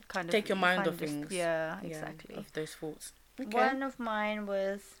 kind of... Take your mind off things. Yeah, exactly. Of those thoughts. Okay. One of mine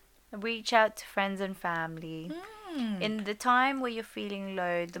was reach out to friends and family. In the time where you're feeling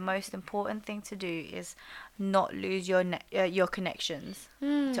low, the most important thing to do is not lose your connections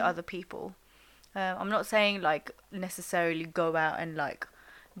to other people. I'm not saying like necessarily go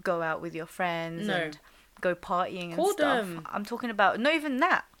out with your friends and go partying and stuff. I'm talking about not even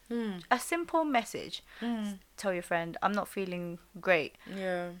that. A simple message. Tell your friend, I'm not feeling great.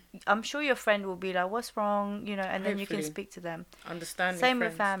 Yeah. I'm sure your friend will be like, what's wrong? You know, and then you can Hopefully. speak to them. Understanding Same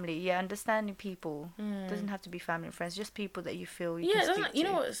friends. with family. Yeah, understanding people. Doesn't have to be family and friends. Just people that you feel you can speak to. You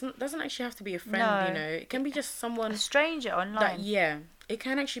know what? It doesn't actually have to be a friend, No. you know. It can be just someone... A stranger online. It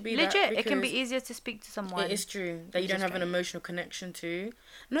can actually be legit. that It can be because easier to speak to someone. It is true. That you don't have an emotional connection to.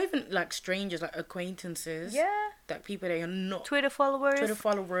 Not even like strangers, like acquaintances. Yeah. that people that you're not Twitter followers,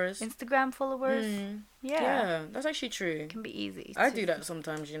 Instagram followers. Yeah, that's actually true. It can be easy. I do that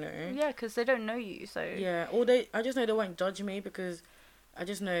sometimes, Yeah, because they don't know you, so. Yeah, or I just know they won't judge me because I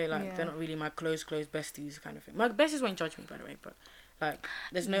just know they're not really my close besties kind of thing. My besties won't judge me, by the way, but like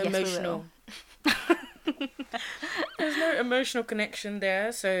there's no emotional. There's no emotional connection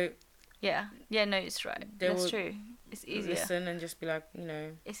there, so. Yeah, no, it's right. That's true. It's easier. Listen and just be like,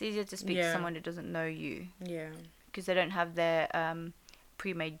 It's easier to speak to someone who doesn't know you. Yeah. Because they don't have their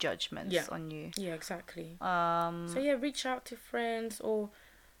pre-made judgments on you. Yeah, exactly. So yeah, reach out to friends or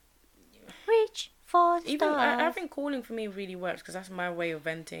reach for the even stars. I think calling for me really works because that's my way of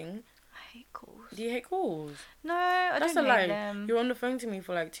venting. I hate calls. Do you hate calls? No, I don't hate them. You're on the phone to me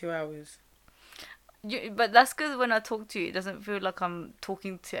for like 2 hours. But that's because when I talk to you, it doesn't feel like I'm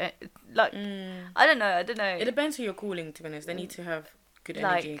talking to like I don't know. It depends who you're calling. To be honest, they need to have good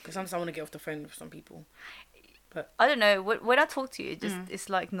energy because sometimes I want to get off the phone with some people. But I don't know. When I talk to you, it's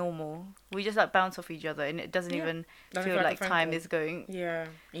like normal. We just like bounce off each other, and it doesn't even feel like time is going. Yeah,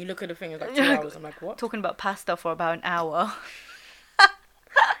 you look at the thing, it's like 2 hours. I'm like, what? Talking about pasta for about an hour.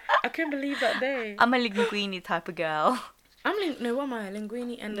 I couldn't believe that day. I'm a linguine type of girl. What am I?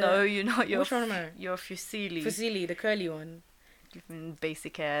 Linguine and no, you're not. Which one am I? You're fusilli. Fusilli, the curly one. Even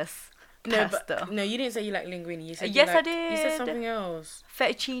basic ass pasta. But, no, you didn't say you like linguine. You said yes, I did. You said something else.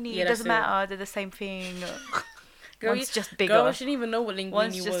 Fettuccine. Yeah, it doesn't matter. They're the same thing. Girl, one's just bigger. Girl, she didn't even know what linguine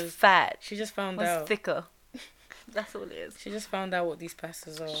was. One's just fat. She just found one's out. Thicker. That's all it is. She just found out what these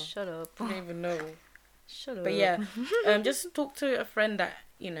pastas are. Shut up. I didn't even know. Shut up. But yeah, just talk to a friend that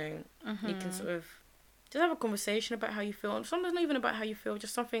you can sort of just have a conversation about how you feel. Sometimes not even about how you feel,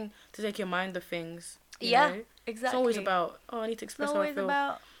 just something to take your mind of things. You know? Exactly. It's always about I need to express how I feel.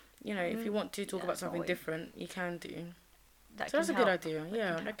 About, if you want to talk about something different, you can do. So that's a good idea.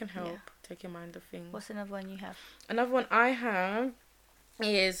 That can help take your mind of things. What's another one you have? Another one I have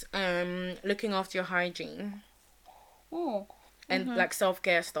is looking after your hygiene. Oh. And like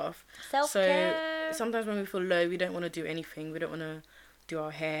self-care stuff. Self-care. So sometimes when we feel low, we don't want to do anything. We don't want to do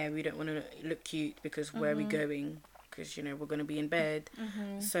our hair. We don't want to look cute because where are we going? Because, we're going to be in bed.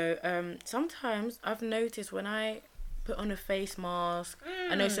 So sometimes I've noticed when I put on a face mask,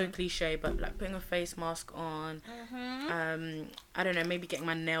 I know it's so cliche, but like putting a face mask on, I don't know, maybe getting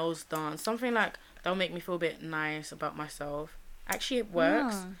my nails done, something like that'll make me feel a bit nice about myself. Actually, it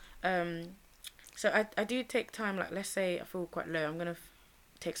works. So I do take time, like let's say I feel quite low, I'm going to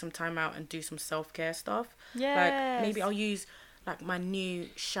take some time out and do some self-care stuff. Yes. Like maybe I'll use like my new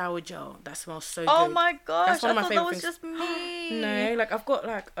shower gel that smells so good. Oh my gosh, that's one I of my thought favorite that was things. just me. No, like I've got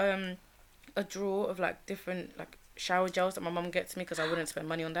like a drawer of like different like shower gels that my mum gets me because I wouldn't spend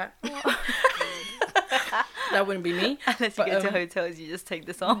money on that. That wouldn't be me. Unless you go to hotels, you just take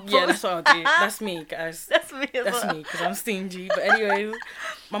this off. Yeah, that's what I'll do. That's me, guys. That's me as That's well. me, because I'm stingy. But anyways,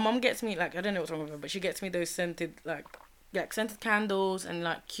 my mum gets me, like, I don't know what's wrong with her, but she gets me those scented, like scented candles and,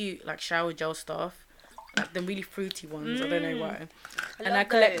 like, cute, like, shower gel stuff. Like, the really fruity ones. I don't know why. And I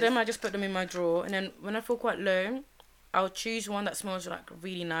collect them. I just put them in my drawer. And then when I feel quite low, I'll choose one that smells, like,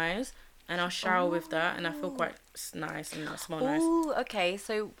 really nice. And I'll shower with that. And I feel quite nice and I smell nice. Ooh, okay.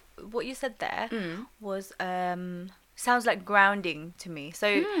 So what you said there was sounds like grounding to me.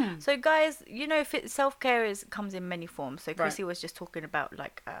 So so guys, self-care comes in many forms. So Chrissy was just talking about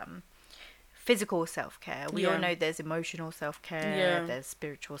like physical self-care. We all know there's emotional self-care, there's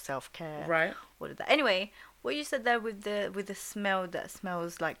spiritual self-care. Right. All of that. Anyway, what you said there with the smell that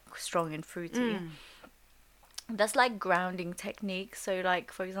smells like strong and fruity. That's like grounding technique. So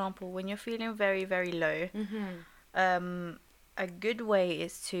like for example, when you're feeling very, very low, a good way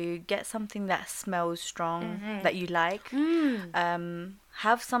is to get something that smells strong that you like.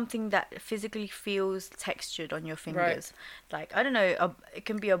 Have something that physically feels textured on your fingers. Like I don't know, it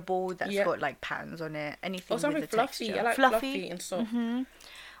can be a ball that's got like patterns on it. Anything or something with a fluffy. texture. I like fluffy and soft.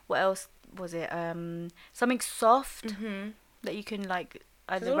 What else was it? Something soft that you can like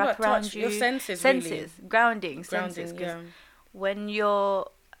either wrap around you. Your senses, really. Grounding senses. Yeah. When you're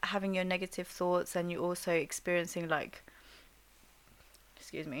having your negative thoughts and you're also experiencing like,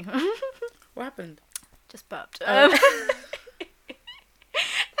 excuse me. What happened? Just burped. I'm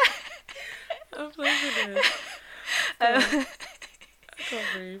flavoured it. I can't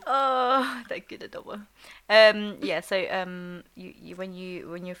breathe. Oh, that good double. So you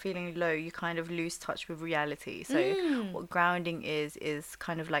when you're feeling low, you kind of lose touch with reality. So what grounding is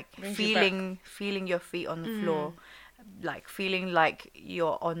kind of like feeling your feet on the floor, like feeling like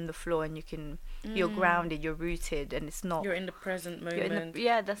you're on the floor and you're grounded, you're rooted, and it's not. You're in the present moment.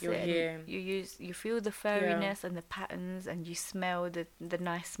 That's you're it. here. You feel the fairiness and the patterns, and you smell the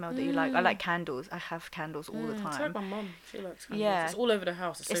nice smell that you like. I like candles. I have candles all the time. It's like my mum. She likes candles. Yeah. It's all over the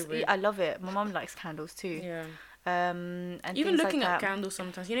house. It's so weird. I love it. My mum likes candles too. Yeah. And even looking like at candles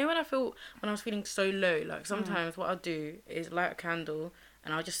sometimes, when I was feeling so low, like sometimes what I'll do is light a candle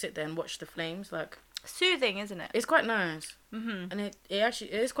and I'll just sit there and watch the flames, like soothing, isn't it? it's quite nice. And it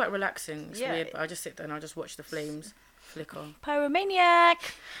is quite relaxing. It's weird, but I just sit there and I'll just watch the flames flicker. Pyromaniac.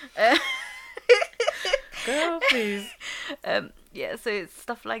 Girl, please. So it's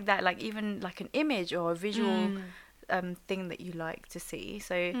stuff like that, like even like an image or a visual thing that you like to see.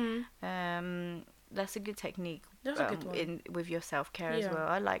 So that's a good technique. That's a good one. With your self-care as well.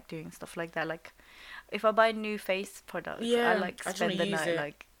 I like doing stuff like that. Like if I buy new face products, I like spend the night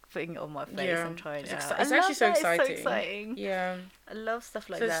like putting it on my face and trying it out. It's actually so exciting. It's so exciting. Yeah. I love stuff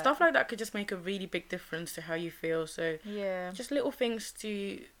like that. So stuff like that could just make a really big difference to how you feel. So yeah, just little things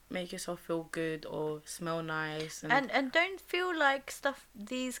to make yourself feel good or smell nice. And don't feel like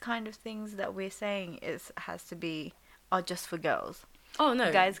these kind of things that we're saying are just for girls. Oh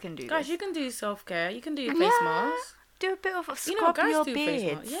no, guys can do guys, this. you can do self-care. You can do face masks. Do a bit of scrub your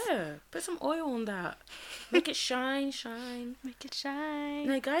beards. Yeah, put some oil on that. Make it shine. Make it shine.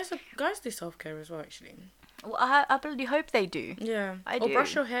 No, guys do self-care as well, actually. Well, I bloody hope they do. Yeah, I do. Or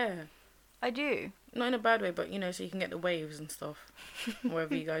brush your hair. I do. Not in a bad way, but so you can get the waves and stuff.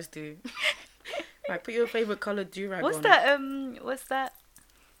 Whatever you guys do. Like put your favorite color do-rag What's on. What's that?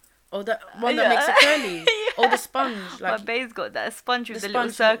 Oh, that one that makes it curly. Oh, the sponge. Like, my bae's got that sponge with the little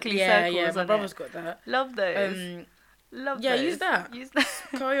circly circles. Yeah, my on brother's it. got that. Love those. Love those. Use that.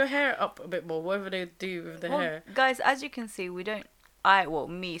 Curl your hair up a bit more, whatever they do with the hair. Guys, as you can see,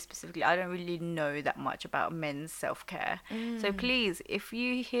 me specifically, I don't really know that much about men's self-care. So please, if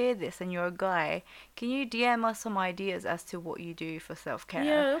you hear this and you're a guy, can you DM us some ideas as to what you do for self-care?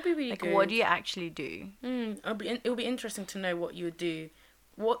 Yeah, it'll be really good. What do you actually do? It'll be interesting to know what you would do.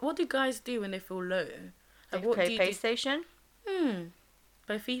 What do guys do when they feel low? Like what play PlayStation?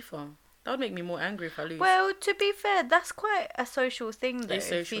 Play FIFA. That would make me more angry if I lose. Well, to be fair, that's quite a social thing though. It's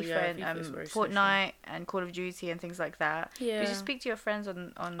social, FIFA and Fortnite and Call of Duty and things like that. Yeah. You just speak to your friends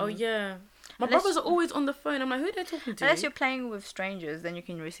on Oh yeah. My brothers are always on the phone. I'm like, who are they talking to? Unless you're playing with strangers, then you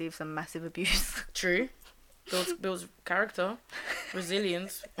can receive some massive abuse. True. Builds character,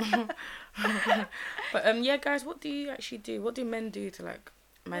 resilience. But guys, what do you actually do? What do men do to like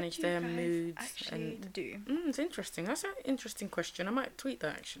manage their moods and do? It's interesting. That's an interesting question. I might tweet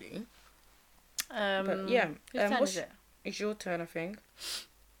that actually. But yeah, whose turn is it? It's your turn, I think.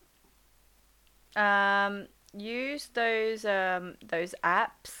 Use those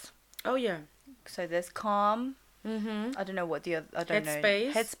apps. Oh yeah. So there's Calm. I don't know what the other. I don't know.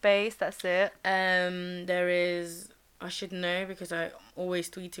 Headspace. Headspace. That's it. There is. I should know because I'm always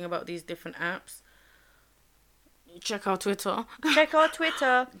tweeting about these different apps. Check our Twitter.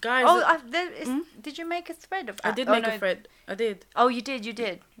 Guys. Oh, did you make a thread of? I did make a thread. I did. Oh, you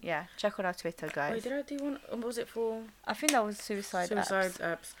did. Yeah. Check on our Twitter, guys. Wait, did I do one? What was it for? I think that was suicide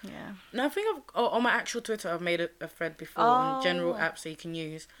apps. Yeah. No, I think on my actual Twitter I've made a thread before on general apps that you can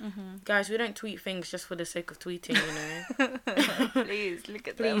use. Guys, we don't tweet things just for the sake of tweeting, Please look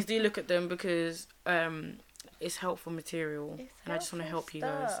at them. Please do look at them because it's helpful material, and I just want to help you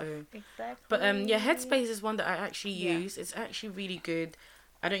guys. So exactly. But Headspace is one that I actually use. It's actually really good.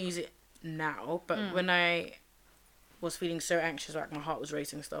 I don't use it now, but when I was feeling so anxious, like my heart was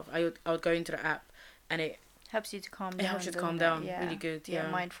racing and stuff, I would go into the app, and it helps you to calm down. It helps you to calm down. Yeah. Really good. Yeah.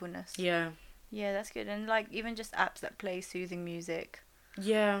 Mindfulness. Yeah. Yeah, that's good. And like even just apps that play soothing music.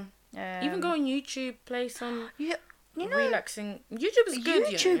 Yeah. Even go on YouTube, play some relaxing. YouTube is good.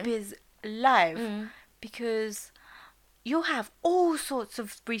 YouTube is live. Because you'll have all sorts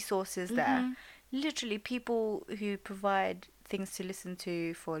of resources there. Literally people who provide things to listen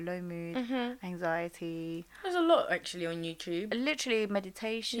to for low mood, anxiety. There's a lot actually on YouTube. Literally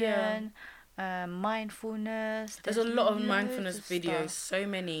meditation, mindfulness. There's a lot of mindfulness videos. So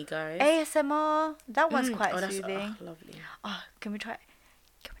many, guys. ASMR. That one's quite soothing. Lovely. Oh, can we try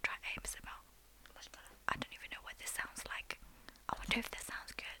ASMR? I don't even know what this sounds like. I wonder if this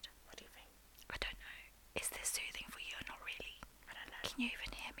sounds good. What do you think? I don't know. Is this soothing for you or not really? I don't know. Can you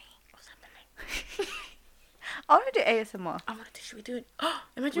even hear me? What's happening? I want to do ASMR. Should we do it?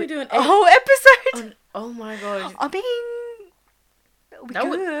 Imagine we do a whole episode. Oh my god. I mean,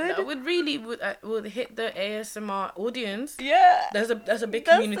 that would really would hit the ASMR audience. Yeah. That's a big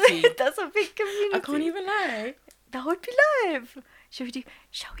community. That's a big community. I can't even lie. That would be live. Shall we do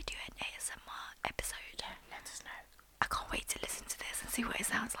an ASMR episode? Yeah, let us know. I can't wait to listen to this and see what it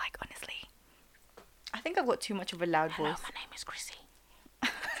sounds like, honestly. I think I've got too much of a loud Hello, voice. my name is Chrissy. Be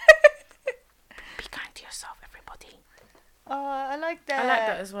kind to yourself, everybody. Oh, I like that. I like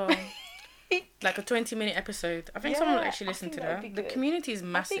that as well. Like a 20-minute episode. I think someone will actually listen to that. The community is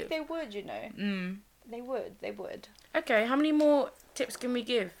massive. I think they would, you know. They would. Okay, how many more tips can we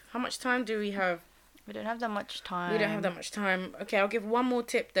give? How much time do we have? We don't have that much time. We don't have that much time. Okay, I'll give one more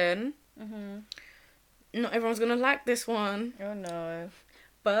tip then. Not everyone's going to like this one. Oh, no.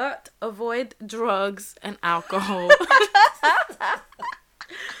 But avoid drugs and alcohol.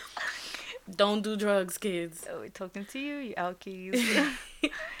 Don't do drugs, kids. Oh, we're talking to you, you alkies.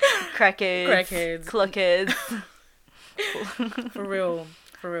 Crackheads. Cluckheads. For real.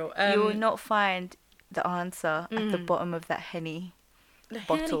 You will not find the answer at the bottom of that Henny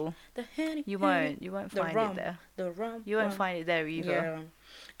bottle. The Henny. You won't find it there. The rum. You won't find it there either. Yeah.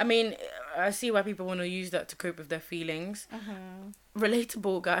 I mean, I see why people want to use that to cope with their feelings.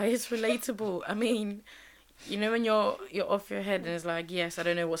 Relatable, guys. Relatable. I mean, you know when you're off your head and it's like, yes, I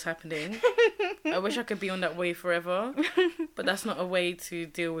don't know what's happening. I wish I could be on that way forever. But that's not a way to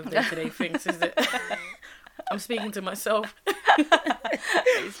deal with day-to-day things, is it? I'm speaking to myself.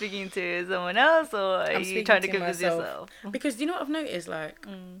 Are you speaking to someone else, or are you trying to convince yourself? Because you know what I've noticed? Like,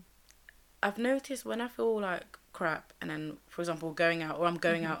 I've noticed when I feel like crap, and then, for example, going out, or I'm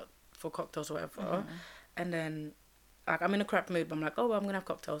going out for cocktails or whatever, and then like I'm in a crap mood, but I'm like, oh, well, I'm gonna have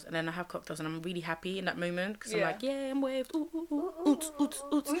cocktails, and then I have cocktails, and I'm really happy in that moment because I'm like, yeah, I'm waved,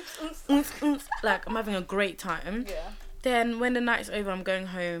 like I'm having a great time. Yeah. Then when the night's over, I'm going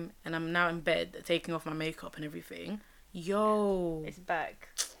home and I'm now in bed, taking off my makeup and everything. Yo, it's back,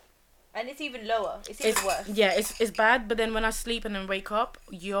 and it's even lower. It's even worse. Yeah, it's bad. But then when I sleep and then wake up,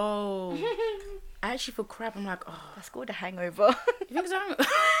 yo, I actually feel crap. I'm like, oh, that's called a hangover. You think so?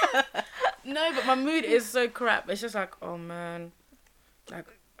 No, but my mood is so crap. It's just like, oh man, like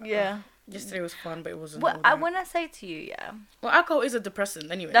yeah. Yesterday was fun, but it wasn't. Well, when I say to you, yeah. Well, alcohol is a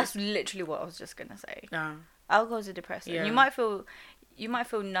depressant, anyway. That's literally what I was just gonna say. Yeah. Alcohol is a depressant. Yeah. You might feel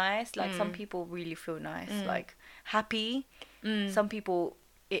nice. Like some people really feel nice, like happy. Some people,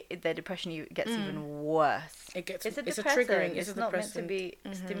 their depression gets even worse. It's a triggering. It's not meant to be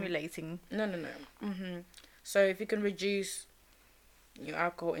stimulating. No. So if you can reduce your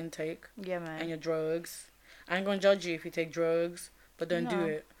alcohol intake, yeah, man, and your drugs, I ain't gonna judge you if you take drugs, but don't do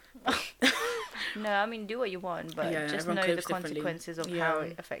it. No, I mean, do what you want, but just know the consequences of how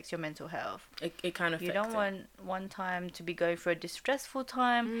it affects your mental health. It kind of. You don't want one time to be going through a distressful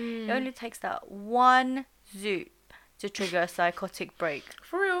time. It only takes that one zoot to trigger a psychotic break.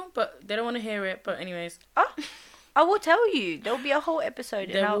 For real, but they don't want to hear it. But anyways, I will tell you. There will be a whole episode,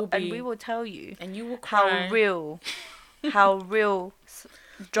 and we will tell you, and you will cry. how real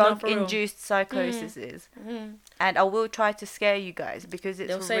drug-induced psychosis is. And I will try to scare you guys because it's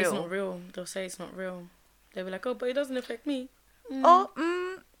real. They'll say it's not real. They'll say it's not real. They'll be like, oh, but it doesn't affect me.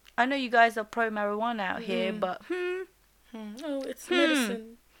 I know you guys are pro-marijuana out here, but oh, it's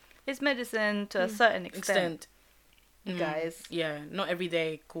medicine. It's medicine to a certain extent. Guys. Yeah, not every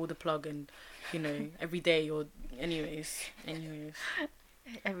day call the plug and, every day or anyways.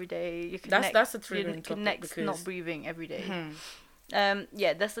 Every day you connect. That's a triggering topic. Connect not breathing every day.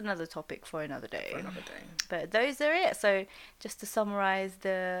 Yeah, that's another topic for another day. But those are it. So just to summarize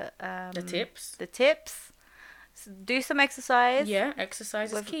the tips. Do some exercise. Yeah,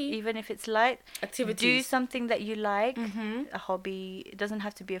 exercise is key. Even if it's light. Activities. Do something that you like. A hobby. It doesn't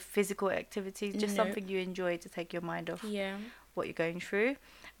have to be a physical activity. Just something you enjoy to take your mind off what you're going through.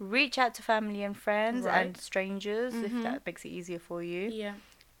 Reach out to family and friends and strangers if that makes it easier for you. Yeah.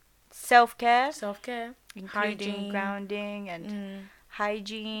 Self-care. Including hygiene. Grounding and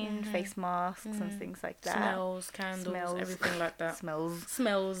hygiene, face masks and things like that. Smells, candles, everything like that.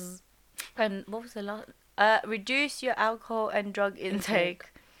 Smells. And what was the last? Reduce your alcohol and drug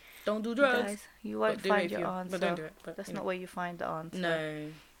intake. Don't do drugs. Guys, you won't find your answer. But don't do it. That's not where you find the answer. No.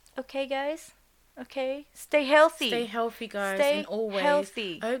 Okay, guys. Okay. Stay healthy. Stay healthy, guys. In all ways.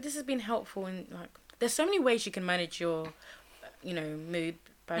 Healthy. I hope this has been helpful. There's so many ways you can manage your, mood.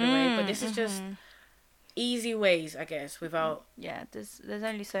 By the way, but this is just easy ways, I guess, without. Yeah, there's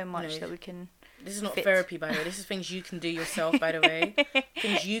only so much that we can. This is not therapy, by the way. This is things you can do yourself, by the way.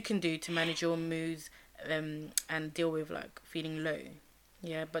 Things you can do to manage your moods, and deal with feeling low.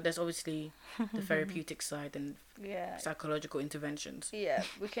 Yeah, but there's obviously the therapeutic side and psychological interventions. Yeah,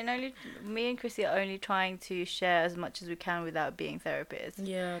 me and Chrissy are only trying to share as much as we can without being therapists.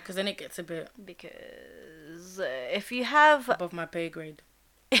 Yeah, because then it gets a bit. Because if you have above my pay grade.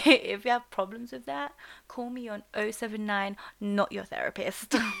 If you have problems with that, call me on 079, not your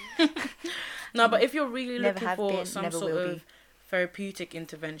therapist. No, but if you're really Never looking have for been, some never sort will of be. therapeutic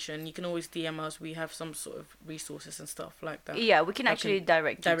intervention, you can always DM us. We have some sort of resources and stuff like that. Yeah, we can I actually can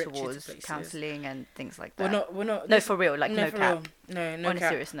direct you direct you to towards places. counselling and things like that. We're not. No, for real, like no for cap. real. No On cap. a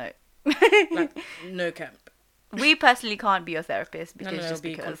serious note. Like no cap. We personally can't be your therapist No, because it'll just be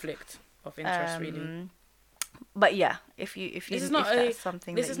because. conflict of interest, really. But yeah, if you This is if not that's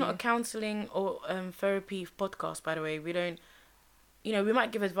something This that is not a you- counselling or therapy podcast, by the way. We don't. You know, we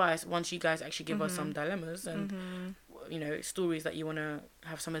might give advice once you guys actually give us some dilemmas and you know, stories that you want to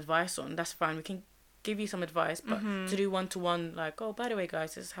have some advice on. That's fine. We can give you some advice, but to do one-to-one, like, oh, by the way,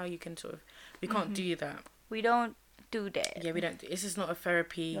 guys, this is how you can sort of. We can't do that. we don't do that. Yeah, we don't. This is not a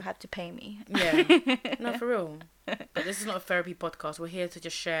therapy. You'll have to pay me. Yeah, no, for real. But this is not a therapy podcast. We're here to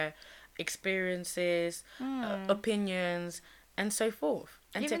just share experiences, opinions, and so forth,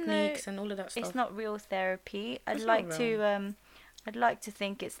 and Even techniques and all of that stuff. It's not real therapy. I'd It's like not to I'd like to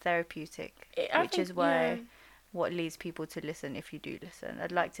think it's therapeutic, I which think, is why yeah, what leads people to listen if you do listen.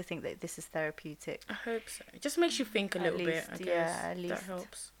 I'd like to think that this is therapeutic. I hope so. It just makes you think a At little bit. least, I guess yeah, at that least.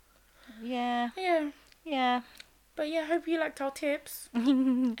 helps. Yeah, Yeah, yeah. but yeah, hope you liked our tips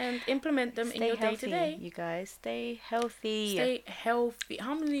and implement them in Stay your day healthy, to day. you guys. Stay healthy. Stay healthy.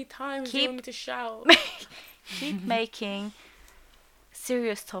 How many times do you want me to shout? Keep making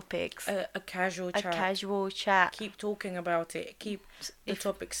serious topics A casual a chat. casual chat. Keep talking about it. Keep the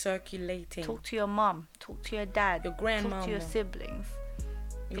topic circulating. Talk to your mum. Talk to your dad. Your Talk grandmama. to your siblings.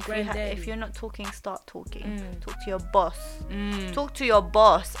 Your If granddaddy. you're not talking, start talking. Mm. Talk to your boss. Mm. Talk to your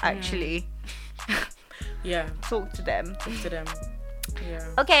boss, actually. Yeah, Talk to them. talk to them. Yeah.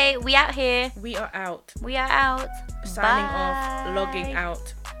 Okay, we out here. We are out. We are out. Signing Bye. off, logging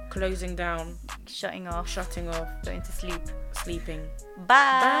out, closing down, Shutting off. shutting off, Going to sleep. sleeping.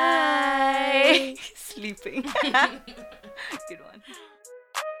 Bye. Sleeping. Good one.